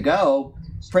way to go.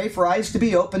 Pray for eyes to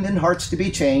be opened and hearts to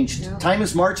be changed. Yeah. Time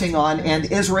is marching on, and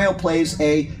Israel plays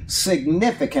a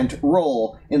significant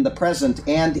role in the present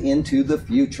and into the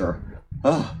future.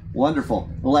 Oh, wonderful.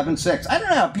 11:6. I don't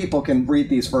know how people can read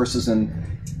these verses and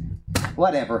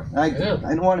whatever. I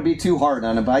don't want to be too hard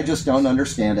on them, but I just don't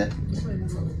understand it.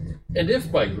 And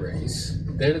if by grace,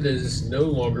 then it is no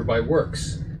longer by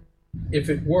works. If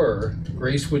it were,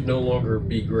 grace would no longer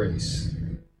be grace.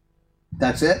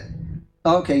 That's it?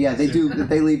 Okay, yeah, they do.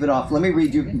 They leave it off. Let me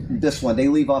read you this one. They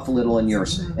leave off a little in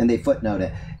yours, and they footnote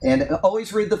it. And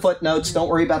always read the footnotes. Don't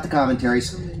worry about the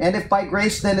commentaries. And if by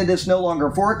grace, then it is no longer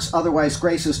of works. Otherwise,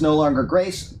 grace is no longer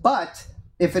grace. But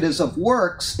if it is of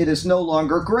works, it is no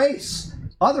longer grace.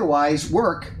 Otherwise,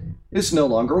 work is no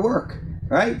longer work.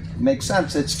 Right? Makes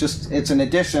sense. It's an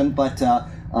addition, but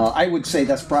I would say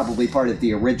that's probably part of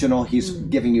the original. He's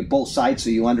giving you both sides so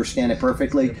you understand it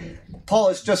perfectly. Paul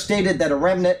has just stated that a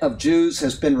remnant of Jews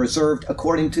has been reserved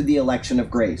according to the election of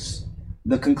grace.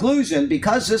 The conclusion,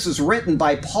 because this is written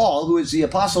by Paul, who is the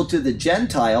apostle to the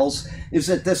Gentiles, is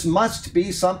that this must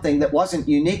be something that wasn't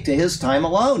unique to his time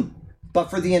alone, but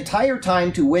for the entire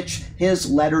time to which his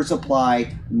letters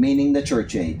apply, meaning the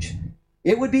church age.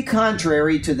 It would be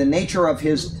contrary to the nature of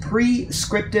his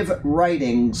prescriptive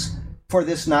writings for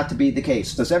this not to be the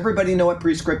case. Does everybody know what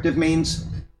prescriptive means?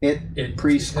 It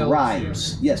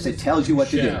prescribes. Yes, it tells you what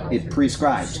to do. It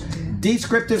prescribes.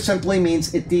 Descriptive simply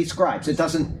means it describes. It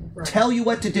doesn't tell you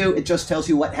what to do. It just tells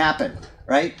you what happened,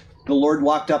 right? The Lord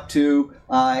walked up to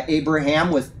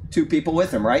Abraham with two people with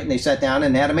him, right? And they sat down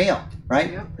and had a meal,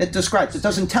 right? Yep. It describes. It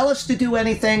doesn't tell us to do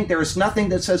anything. There is nothing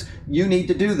that says you need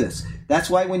to do this.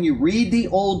 That's why when you read the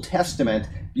Old Testament,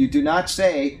 you do not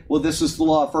say, well, this is the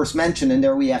law of first mention, and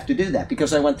there we have to do that,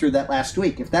 because I went through that last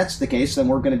week. If that's the case, then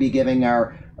we're going to be giving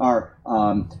our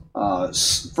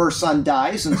first son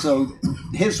dies, and so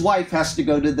his wife has to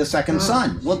go to the second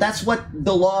son. Well, that's what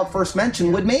the law of first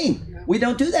mention would mean. We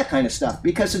don't do that kind of stuff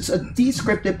because it's a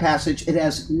descriptive passage. It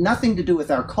has nothing to do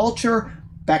with our culture.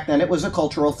 Back then, it was a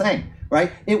cultural thing,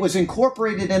 right? It was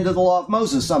incorporated into the law of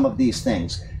Moses, some of these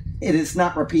things. It is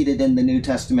not repeated in the New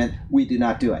Testament. We do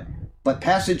not do it. But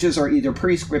passages are either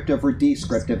prescriptive or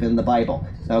descriptive in the Bible,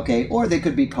 okay? Or they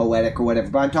could be poetic or whatever,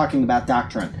 but I'm talking about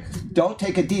doctrine. Don't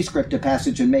take a descriptive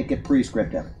passage and make it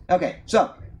prescriptive. Okay,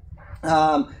 so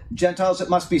Gentiles, it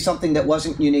must be something that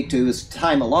wasn't unique to his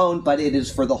time alone, but it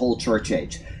is for the whole church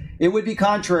age. It would be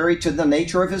contrary to the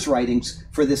nature of his writings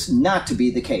for this not to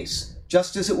be the case,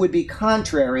 just as it would be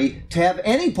contrary to have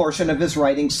any portion of his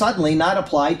writings suddenly not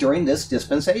apply during this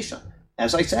dispensation.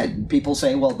 As I said, people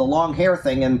say, well, the long hair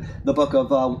thing in the book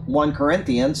of 1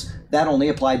 Corinthians, that only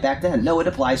applied back then. No, it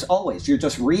applies always. You're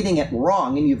just reading it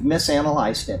wrong and you've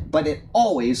misanalyzed it, but it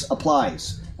always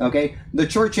applies. Okay? The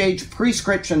church age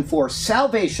prescription for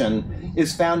salvation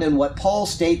is found in what Paul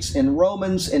states in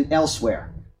Romans and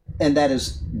elsewhere, and that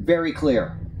is very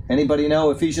clear. Anybody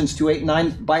know Ephesians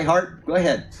 2:8-9 by heart? Go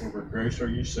ahead. For by grace are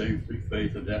you saved through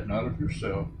faith, and that not of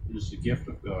yourself. It is the gift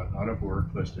of God, not of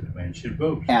works, lest any man should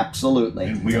boast. Absolutely.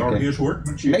 And we are Okay. his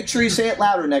workmanship. Make sure you say it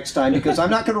louder next time, because I'm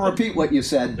not going to repeat what you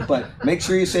said, but make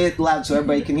sure you say it loud so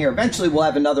everybody can hear. Eventually we'll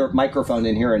have another microphone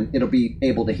in here and it'll be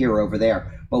able to hear over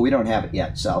there, but we don't have it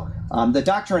yet. So the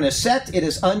doctrine is set. It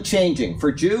is unchanging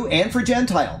for Jew and for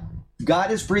Gentile. God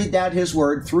has breathed out his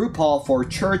word through Paul for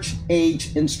church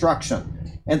age instruction.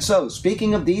 And so,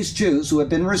 speaking of these Jews who have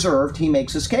been reserved, he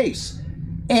makes his case.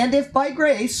 And if by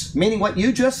grace, meaning what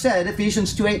you just said,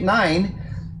 Ephesians 2:8-9,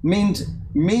 meaning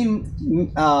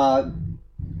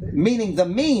the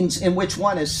means in which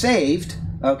one is saved,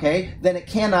 okay, then it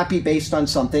cannot be based on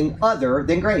something other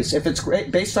than grace. If it's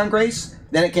based on grace,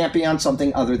 then it can't be on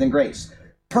something other than grace.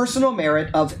 Personal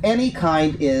merit of any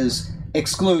kind is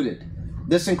excluded.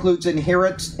 This includes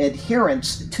adherence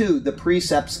to the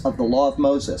precepts of the law of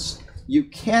Moses. You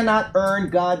cannot earn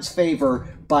God's favor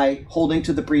by holding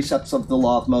to the precepts of the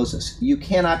law of Moses. You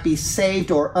cannot be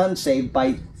saved or unsaved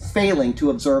by failing to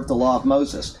observe the law of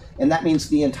Moses. And that means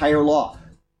the entire law.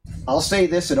 I'll say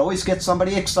this, it always gets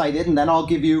somebody excited, and then I'll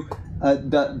give you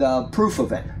the proof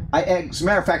of it. As a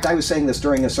matter of fact, I was saying this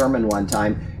during a sermon one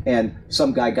time, and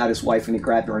some guy got his wife and he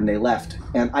grabbed her and they left.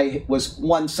 And I was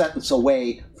one sentence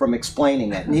away from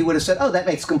explaining it. And he would have said, oh, that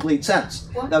makes complete sense.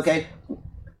 What? Okay?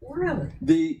 Really?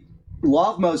 The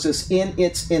law of Moses in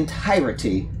its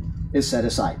entirety is set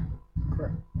aside.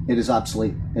 Correct. It is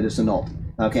obsolete. It is annulled.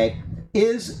 Okay?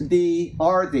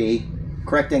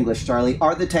 Correct English, Charlie,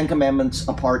 are the Ten Commandments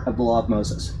a part of the law of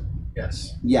Moses?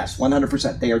 Yes. Yes,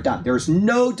 100%. They are done. There's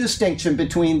no distinction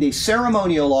between the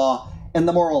ceremonial law and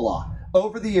the moral law.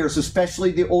 Over the years,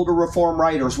 especially the older Reform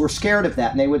writers were scared of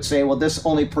that, and they would say, well, this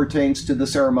only pertains to the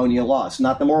ceremonial laws,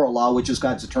 not the moral law, which is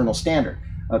God's eternal standard.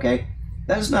 Okay?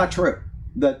 That is not true.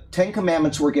 The Ten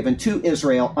Commandments were given to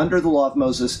Israel under the law of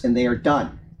Moses, and they are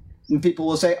done. And people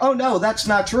will say, oh, no, that's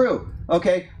not true.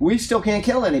 Okay, we still can't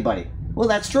kill anybody. Well,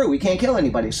 that's true. We can't kill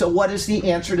anybody. So what is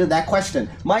the answer to that question?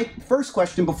 My first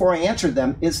question before I answer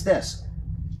them is this.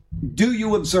 Do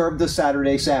you observe the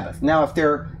Saturday Sabbath? Now, if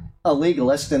they're a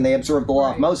legalist and they observe the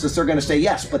law of Moses, they're going to say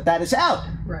yes, but that is out.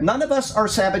 Right. None of us are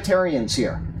Sabbatarians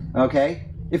here, okay?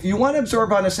 If you want to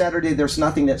observe on a Saturday, there's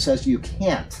nothing that says you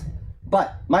can't.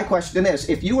 But my question is,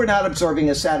 if you are not observing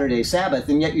a Saturday Sabbath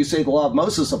and yet you say the law of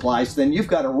Moses applies, then you've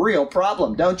got a real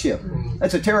problem, don't you?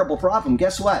 That's a terrible problem.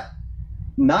 Guess what?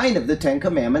 9 of the 10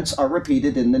 commandments are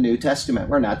repeated in the New Testament.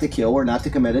 We're not to kill, we're not to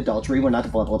commit adultery, we're not to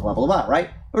blah, blah, blah, blah, blah, right?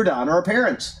 We're to honor our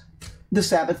parents. The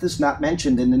Sabbath is not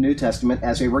mentioned in the New Testament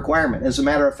as a requirement. As a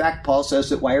matter of fact, Paul says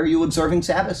that why are you observing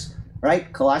Sabbaths?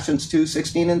 Right? Colossians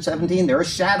 2:16 and 17, they're a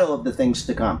shadow of the things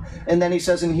to come. And then he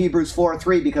says in Hebrews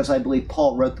 4:3, because I believe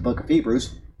Paul wrote the book of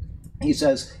Hebrews, he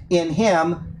says, in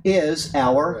him is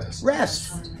our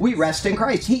rest. We rest in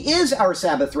Christ. He is our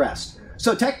Sabbath rest.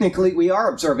 So technically we are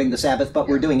observing the Sabbath, but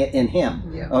we're doing it in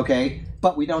him. Yeah. Okay?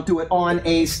 But we don't do it on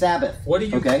a Sabbath. What do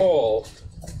you okay? call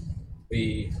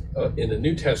the in the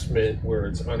New Testament where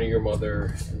it's honor your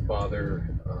mother and father,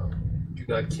 do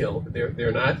not kill?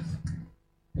 They're not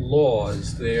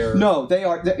laws. They're No, they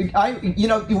are.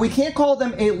 We can't call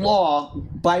them a law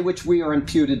by which we are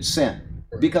imputed sin.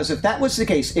 Because if that was the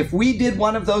case, if we did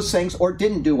one of those things or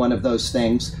didn't do one of those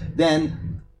things,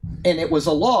 then, and it was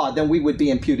a law, then we would be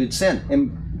imputed sin.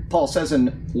 And Paul says in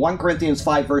 1 Corinthians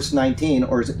 5 verse 19,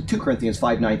 or is it 2 Corinthians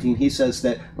 5:19, he says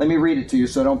that, let me read it to you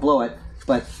so don't blow it,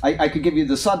 but I could give you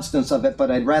the substance of it, but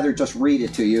I'd rather just read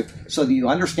it to you so that you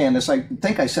understand this. I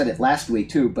think I said it last week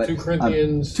too, but 2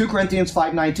 Corinthians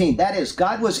 5:19. That is,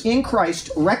 God was in Christ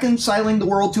reconciling the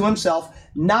world to himself,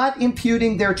 not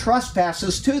imputing their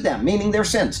trespasses to them, meaning their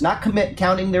sins, not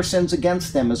counting their sins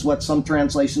against them, is what some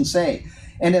translations say,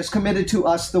 and has committed to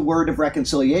us the word of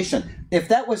reconciliation. If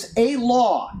that was a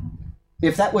law,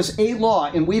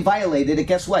 and we violated it,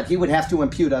 guess what? He would have to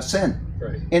impute us sin.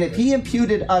 Right. And if he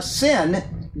imputed us sin,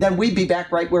 then we'd be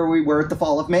back right where we were at the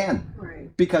fall of man.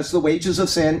 Right. Because the wages of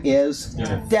sin is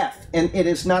death. And it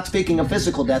is not speaking of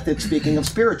physical death, it's speaking of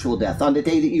spiritual death. On the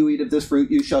day that you eat of this fruit,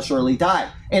 you shall surely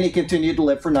die. And he continued to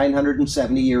live for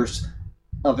 970 years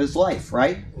of his life,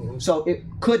 right? Mm-hmm. So it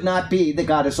could not be that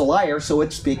God is a liar, so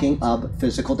it's speaking of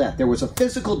physical death. There was a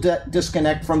physical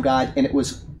disconnect from God, and it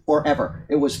was forever.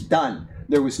 It was done.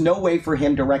 There was no way for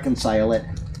him to reconcile it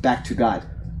back to God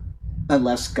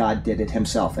unless God did it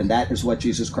himself. And that is what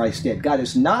Jesus Christ did. God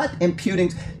is not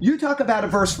imputing. You talk about a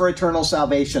verse for eternal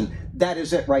salvation. That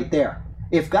is it right there.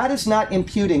 If God is not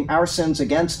imputing our sins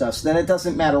against us, then it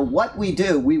doesn't matter what we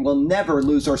do. We will never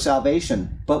lose our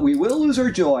salvation, but we will lose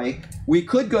our joy. We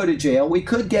could go to jail. We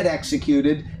could get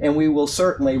executed, and we will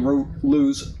certainly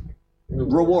lose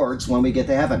rewards when we get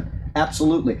to heaven.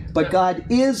 Absolutely. But God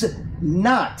is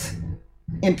not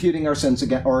imputing our sins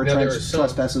against or Now, there are some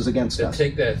trespasses against that us.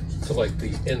 take that to like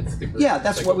the nth degree. Yeah,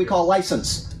 that's Like, what we okay, call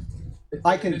license.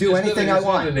 I can do there's anything I there's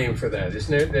want. another name for that,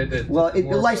 isn't there? Well,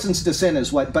 More- license to sin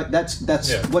is what, but that's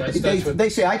Yeah, what that's what- they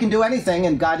say. I can do anything,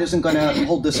 and God isn't going to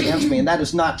hold this against me, and that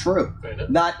is not true. I know.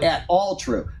 Not at all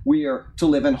true. We are to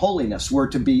live in holiness. We're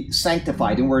to be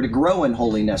sanctified, and we're to grow in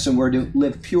holiness, and we're to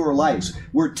live pure lives.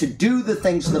 We're to do the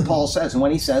things that Paul says, and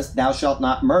when he says, "Thou shalt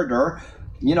not murder,"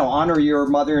 honor your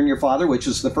mother and your father, which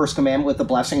is the first commandment with the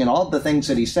blessing, and all the things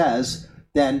that he says,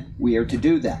 then we are to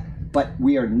do that. But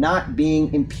we are not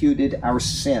being imputed our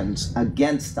sins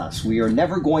against us. We are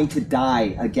never going to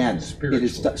die again. It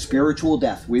is spiritual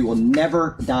death. We will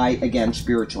never die again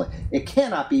spiritually. It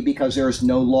cannot be because there is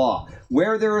no law.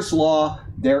 Where there is law,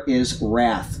 there is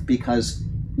wrath, because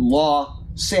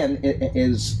sin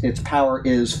its power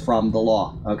is from the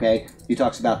law. Okay, he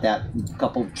talks about that a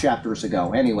couple chapters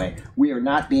ago. Anyway, we are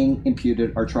not being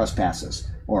imputed our trespasses.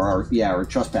 Or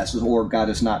trespasses, or God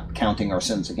is not counting our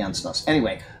sins against us.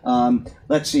 Anyway,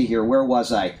 let's see here. Where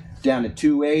was I? Down at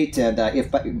 2:8, and if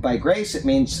by grace, it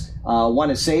means one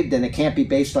is saved, and it can't be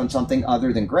based on something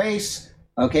other than grace.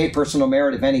 Okay, personal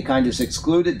merit of any kind is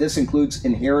excluded. This includes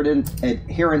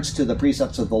adherence to the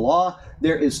precepts of the law.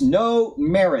 There is no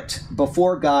merit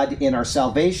before God in our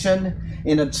salvation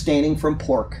in abstaining from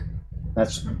pork.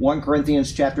 That's 1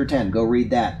 Corinthians chapter 10. Go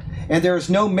read that. And there is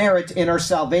no merit in our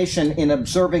salvation in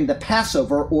observing the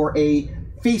Passover or a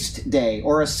feast day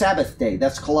or a Sabbath day.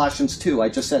 That's Colossians 2. I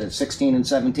just said it, 16 and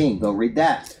 17. Go read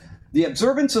that. The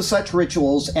observance of such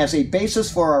rituals as a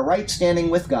basis for our right standing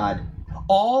with God,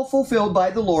 all fulfilled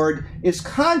by the Lord, is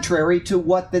contrary to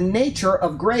what the nature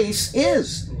of grace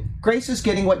is. Grace is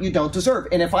getting what you don't deserve.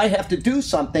 And if I have to do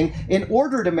something in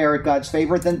order to merit God's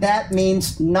favor, then that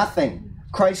means nothing.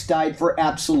 Christ died for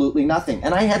absolutely nothing.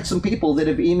 And I had some people that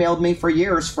have emailed me for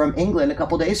years from England a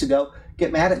couple days ago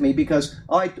get mad at me because,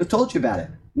 I told you about it.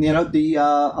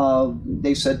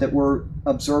 They said that we're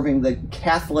observing the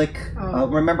Catholic,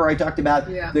 remember I talked about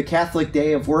the Catholic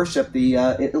day of worship,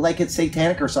 like it's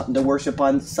satanic or something to worship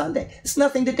on Sunday. It's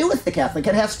nothing to do with the Catholic.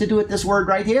 It has to do with this word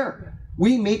right here.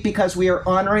 We meet because we are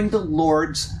honoring the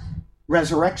Lord's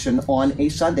resurrection on a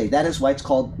Sunday. That is why it's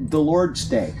called the Lord's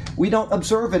Day. We don't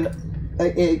observe an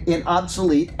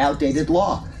obsolete, outdated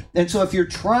law. And so if you're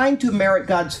trying to merit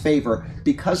God's favor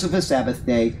because of a Sabbath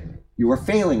day, you are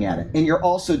failing at it. And you're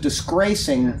also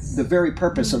disgracing the very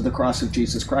purpose of the cross of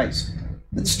Jesus Christ.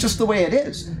 It's just the way it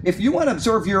is. If you want to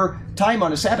observe your time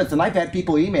on a Sabbath, and I've had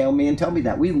people email me and tell me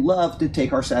that, we love to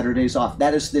take our Saturdays off.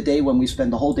 That is the day when we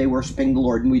spend the whole day worshiping the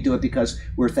Lord, and we do it because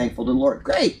we're thankful to the Lord.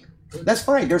 Great. That's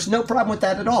fine. There's no problem with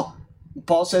that at all.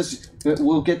 Paul says,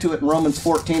 we'll get to it in Romans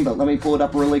 14, but let me pull it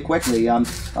up really quickly.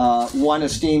 One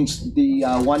esteems the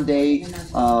one day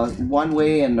one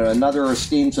way, and another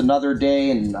esteems another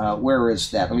day. And where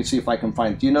is that? Let me see if I can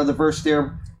find it. Do you know the verse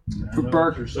there,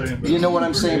 Burke? You know what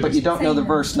I'm saying, but you don't know the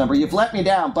verse number. You've let me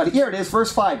down, but here it is,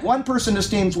 verse 5. One person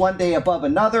esteems one day above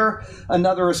another.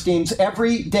 Another esteems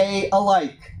every day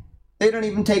alike. They don't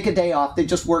even take a day off. They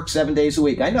just work 7 days a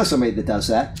week. I know somebody that does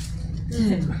that.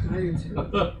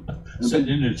 Sitting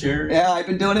in a chair? Yeah, I've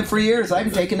been doing it for years. I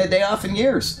haven't taken a day off in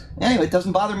years. Anyway, it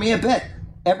doesn't bother me a bit.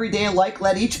 Every day alike,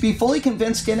 let each be fully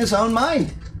convinced in his own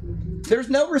mind. There's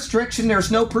no restriction. There's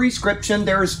no prescription.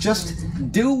 There's just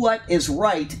do what is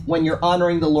right when you're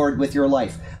honoring the Lord with your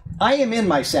life. I am in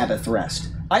my Sabbath rest.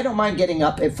 I don't mind getting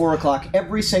up at 4 o'clock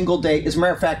every single day. As a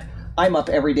matter of fact, I'm up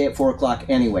every day at 4 o'clock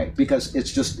anyway, because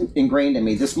it's just ingrained in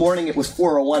me. This morning it was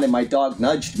 4:01 and my dog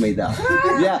nudged me though.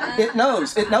 Yeah, it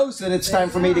knows that it's time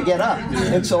for me to get up.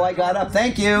 And so I got up,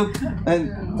 thank you.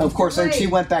 And of course then she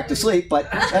went back to sleep, but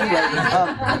anyway,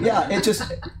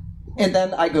 and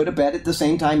then I go to bed at the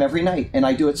same time every night, and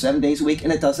I do it 7 days a week,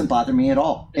 and it doesn't bother me at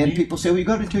all. And people say, well, you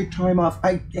got to take time off.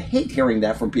 I hate hearing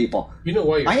that from people. You know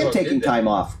why your I am dog taking did that? time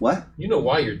off. What? You know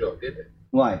why your dog did it.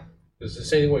 Why? It's the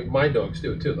same way my dogs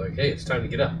do it too. Like, hey, it's time to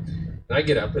get up. And I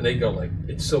get up and they go like,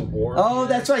 it's so warm. Oh,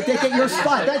 that's right. They get your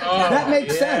spot. That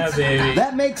makes sense. Baby.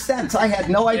 That makes sense. I had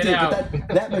no idea, but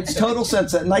that makes total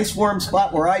sense. That nice warm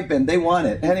spot where I've been, they want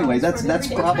it. Anyway, that's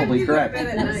probably correct.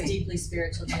 That is deeply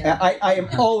spiritual. I am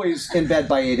always in bed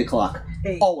by 8 o'clock.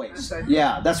 Always.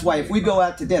 Yeah, that's why if we go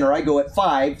out to dinner, I go at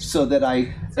 5 so that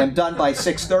I am done by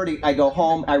 6:30. I go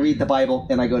home, I read the Bible,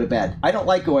 and I go to bed. I don't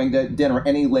like going to dinner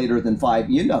any later than 5.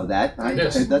 You know that.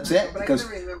 Yes. That's it. Because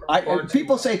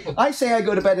people say, I say I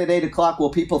go to bed at 8 o'clock.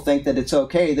 Well, people think that it's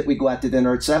okay that we go out to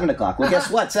dinner at 7 o'clock. Well, guess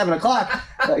what? 7 o'clock,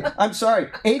 I'm sorry,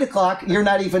 8 o'clock, you're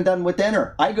not even done with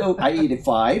dinner. I eat at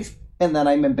 5. and then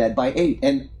I'm in bed by 8.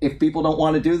 And if people don't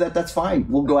want to do that, that's fine.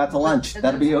 We'll go out to lunch. And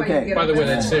That'll be that's why you okay. get By the way,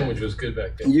 that Yeah. sandwich was good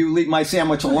back then. You leave my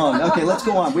sandwich alone. Okay, let's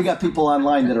go on. We got people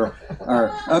online that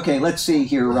are okay, let's see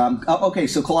here. Okay,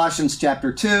 so Colossians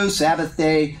chapter 2, Sabbath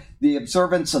day, the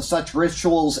observance of such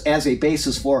rituals as a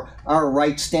basis for our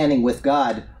right standing with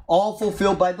God, all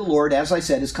fulfilled by the Lord, as I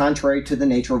said, is contrary to the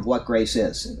nature of what grace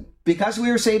is. Because we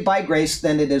are saved by grace,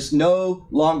 then it is no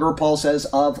longer, Paul says,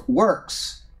 of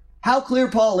works. How clear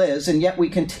Paul is, and yet we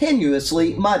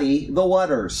continuously muddy the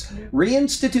waters,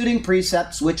 reinstituting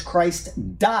precepts which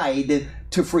Christ died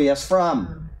to free us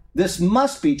from. This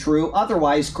must be true,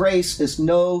 otherwise grace is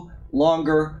no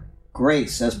longer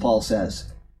grace, as Paul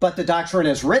says. But the doctrine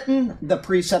is written, the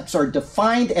precepts are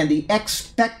defined, and the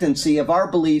expectancy of our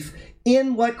belief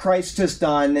in what Christ has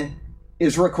done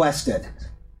is requested.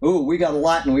 Ooh, we got a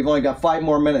lot, and we've only got 5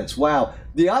 more minutes. Wow.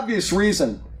 The obvious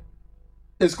reason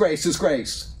is grace is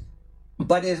grace.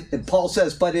 But Paul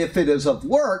says, but if it is of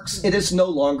works, it is no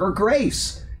longer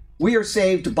grace. We are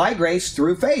saved by grace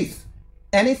through faith.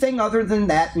 Anything other than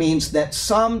that means that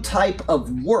some type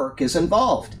of work is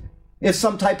involved. If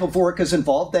some type of work is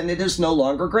involved, then it is no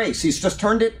longer grace. He's just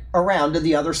turned it around to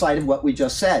the other side of what we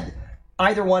just said.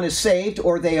 Either one is saved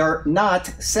or they are not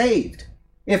saved.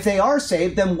 If they are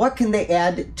saved, then what can they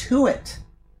add to it?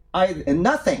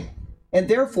 Nothing. And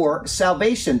therefore,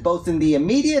 salvation, both in the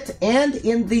immediate and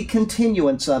in the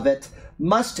continuance of it,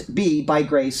 must be by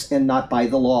grace and not by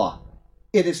the law.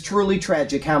 It is truly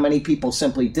tragic how many people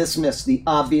simply dismiss the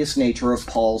obvious nature of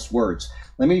Paul's words.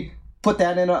 Let me put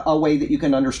that in a way that you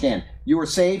can understand. You are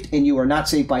saved, and you are not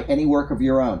saved by any work of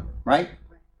your own, right?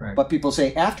 Right. But people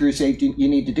say, after you're saved, you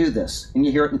need to do this. And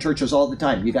you hear it in churches all the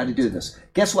time. You got to do this.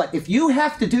 Guess what? If you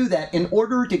have to do that in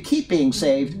order to keep being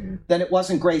saved, then it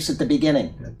wasn't grace at the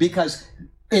beginning. Because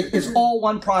it is all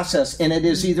one process, and it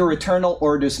is either eternal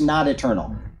or it is not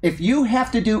eternal. If you have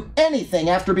to do anything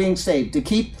after being saved to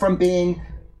keep from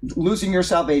losing your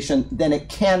salvation, then it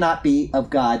cannot be of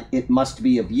God. It must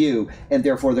be of you, and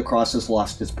therefore the cross has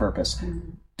lost its purpose.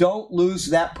 Don't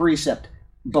lose that precept.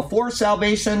 Before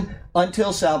salvation,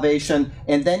 until salvation,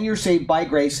 and then you're saved by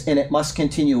grace, and it must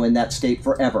continue in that state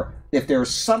forever. If there's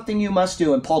something you must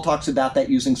do, and Paul talks about that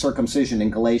using circumcision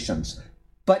in Galatians.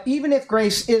 But even if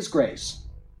grace is grace,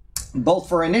 both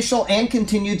for initial and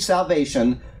continued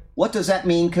salvation, what does that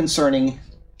mean concerning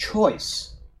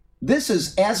choice? This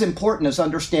is as important as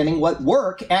understanding what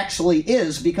work actually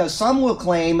is, because some will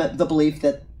claim the belief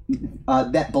that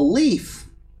belief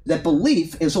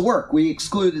is a work. We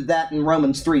excluded that in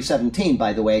Romans 3:17,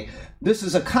 by the way. This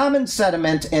is a common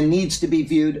sentiment and needs to be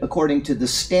viewed according to the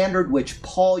standard which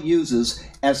Paul uses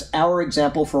as our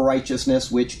example for righteousness,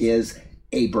 which is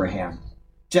Abraham.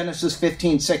 Genesis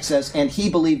 15:6 says, and he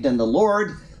believed in the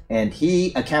Lord, and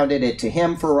he accounted it to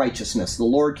him for righteousness. The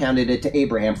Lord counted it to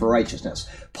Abraham for righteousness.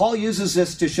 Paul uses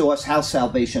this to show us how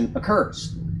salvation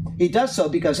occurs. He does so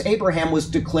because Abraham was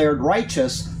declared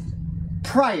righteous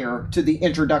prior to the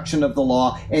introduction of the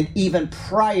law, and even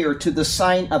prior to the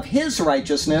sign of his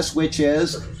righteousness, which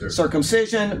is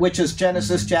circumcision, which is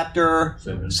Genesis chapter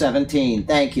 17.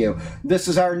 Thank you. This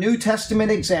is our New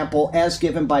Testament example as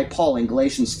given by Paul in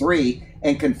Galatians 3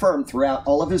 and confirmed throughout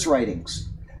all of his writings.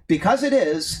 Because it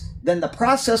is, then the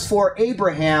process for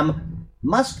Abraham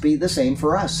must be the same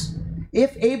for us.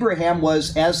 If Abraham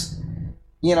was, as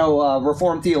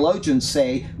Reformed theologians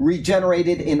say,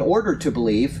 regenerated in order to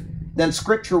believe, then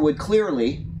Scripture would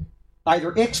clearly,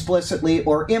 either explicitly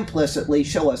or implicitly,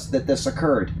 show us that this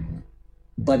occurred.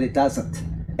 But it doesn't.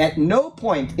 At no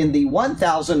point in the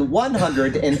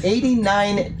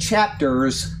 1,189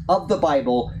 chapters of the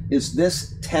Bible is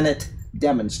this tenet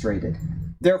demonstrated.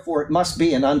 Therefore, it must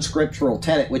be an unscriptural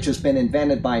tenet which has been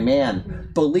invented by man.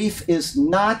 Belief is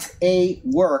not a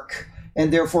work,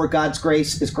 and therefore God's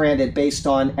grace is granted based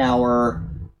on our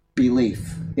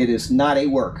belief. It is not a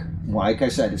work. Like I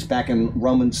said, it's back in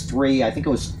Romans 3. I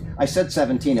said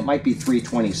 17. It might be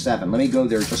 3:27. Let me go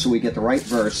there just so we get the right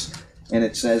verse. And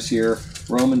it says here,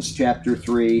 Romans chapter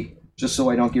 3, just so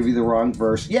I don't give you the wrong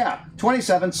verse. Yeah,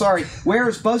 27, sorry. Where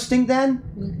is boasting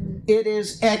then? It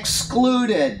is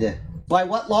excluded. By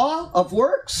what law? Of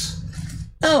works?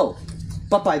 No,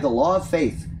 but by the law of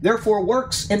faith. Therefore,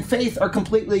 works and faith are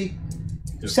completely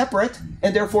separate,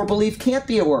 and therefore belief can't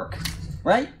be a work.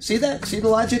 Right? See that? See the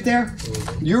logic there?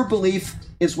 Your belief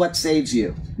is what saves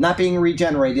you, not being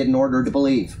regenerated in order to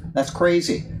believe. That's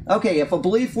crazy. Okay, if a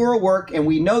belief were a work, and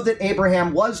we know that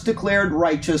Abraham was declared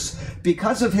righteous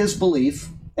because of his belief,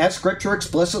 as Scripture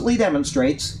explicitly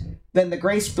demonstrates, then the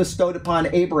grace bestowed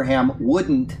upon Abraham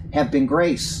wouldn't have been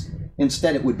grace.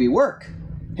 Instead, it would be work.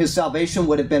 His salvation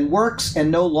would have been works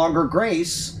and no longer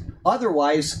grace,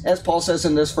 Otherwise, as Paul says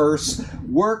in this verse,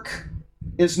 work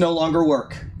is no longer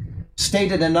work.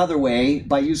 Stated another way,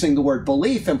 by using the word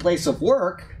belief in place of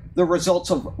work, the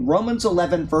results of Romans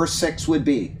 11 verse 6 would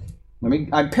be,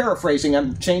 I'm paraphrasing,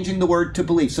 I'm changing the word to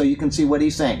belief so you can see what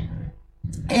he's saying.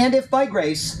 And if by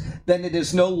grace, then it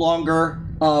is no longer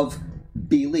of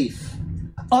belief.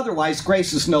 Otherwise,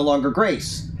 grace is no longer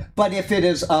grace. But if it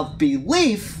is of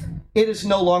belief, it is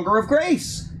no longer of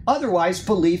grace. Otherwise,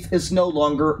 belief is no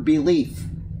longer belief.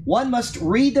 One must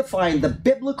redefine the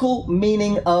biblical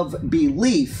meaning of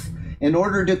belief in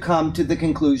order to come to the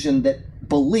conclusion that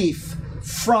belief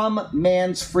from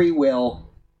man's free will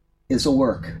is a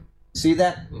work. See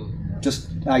that?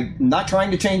 I'm not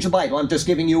trying to change the Bible. I'm just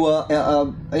giving you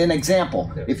an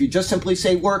example. If you just simply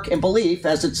say work and belief,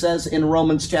 as it says in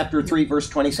Romans chapter 3, verse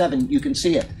 27, you can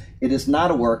see it. It is not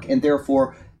a work, and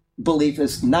therefore belief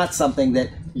is not something that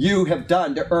you have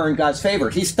done to earn God's favor.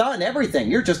 He's done everything.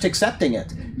 You're just accepting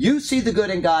it. You see the good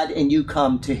in God, and you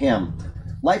come to him.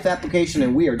 Life application,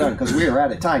 and we are done because we are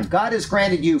out of time. God has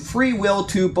granted you free will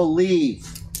to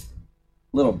believe.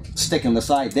 Little stick in the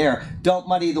side there. Don't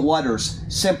muddy the waters.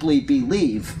 Simply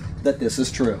believe that this is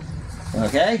true.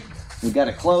 Okay? We've got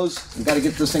to close. We've got to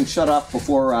get this thing shut off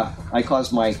before I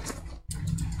cause my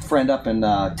friend up in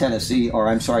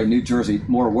New Jersey,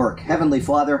 more work. Heavenly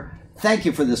Father, thank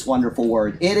you for this wonderful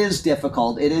word. It is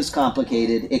difficult. It is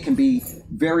complicated. It can be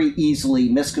very easily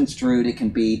misconstrued. It can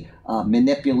be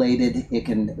manipulated.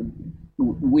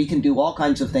 We can do all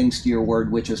kinds of things to your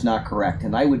word which is not correct.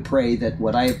 And I would pray that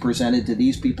what I have presented to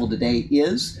these people today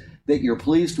is that you're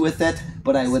pleased with it,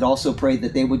 but I would also pray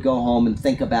that they would go home and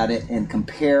think about it and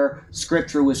compare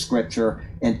Scripture with Scripture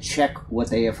and check what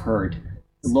they have heard.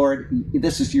 Lord,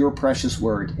 this is your precious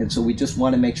word, and so we just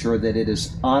want to make sure that it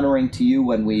is honoring to you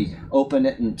when we open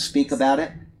it and speak about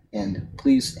it. And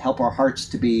please help our hearts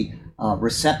to be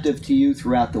receptive to you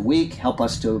throughout the week. Help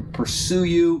us to pursue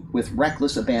you with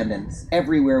reckless abandon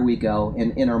everywhere we go,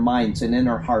 and in our minds and in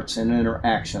our hearts and in our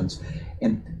actions.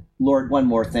 And Lord, one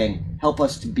more thing, help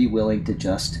us to be willing to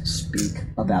just speak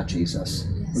about Jesus.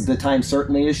 The time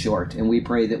certainly is short, and we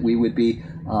pray that we would be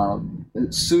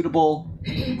suitable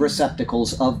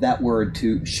receptacles of that word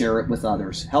to share it with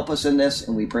others. Help us in this,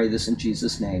 and we pray this in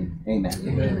Jesus' name. Amen.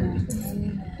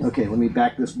 Amen. Okay, let me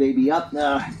back this baby up.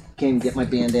 Can't even get my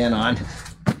bandana on.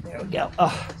 There we go.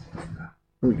 Oh,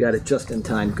 we got it just in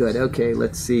time. Good. Okay,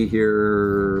 let's see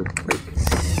here.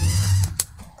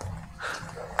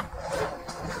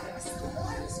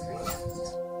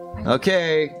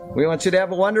 Okay, we want you to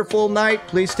have a wonderful night.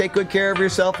 Please take good care of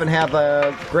yourself and have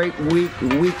a great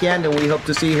weekend, and we hope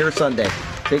to see you here Sunday.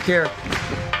 Take care.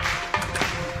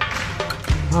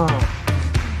 Oh.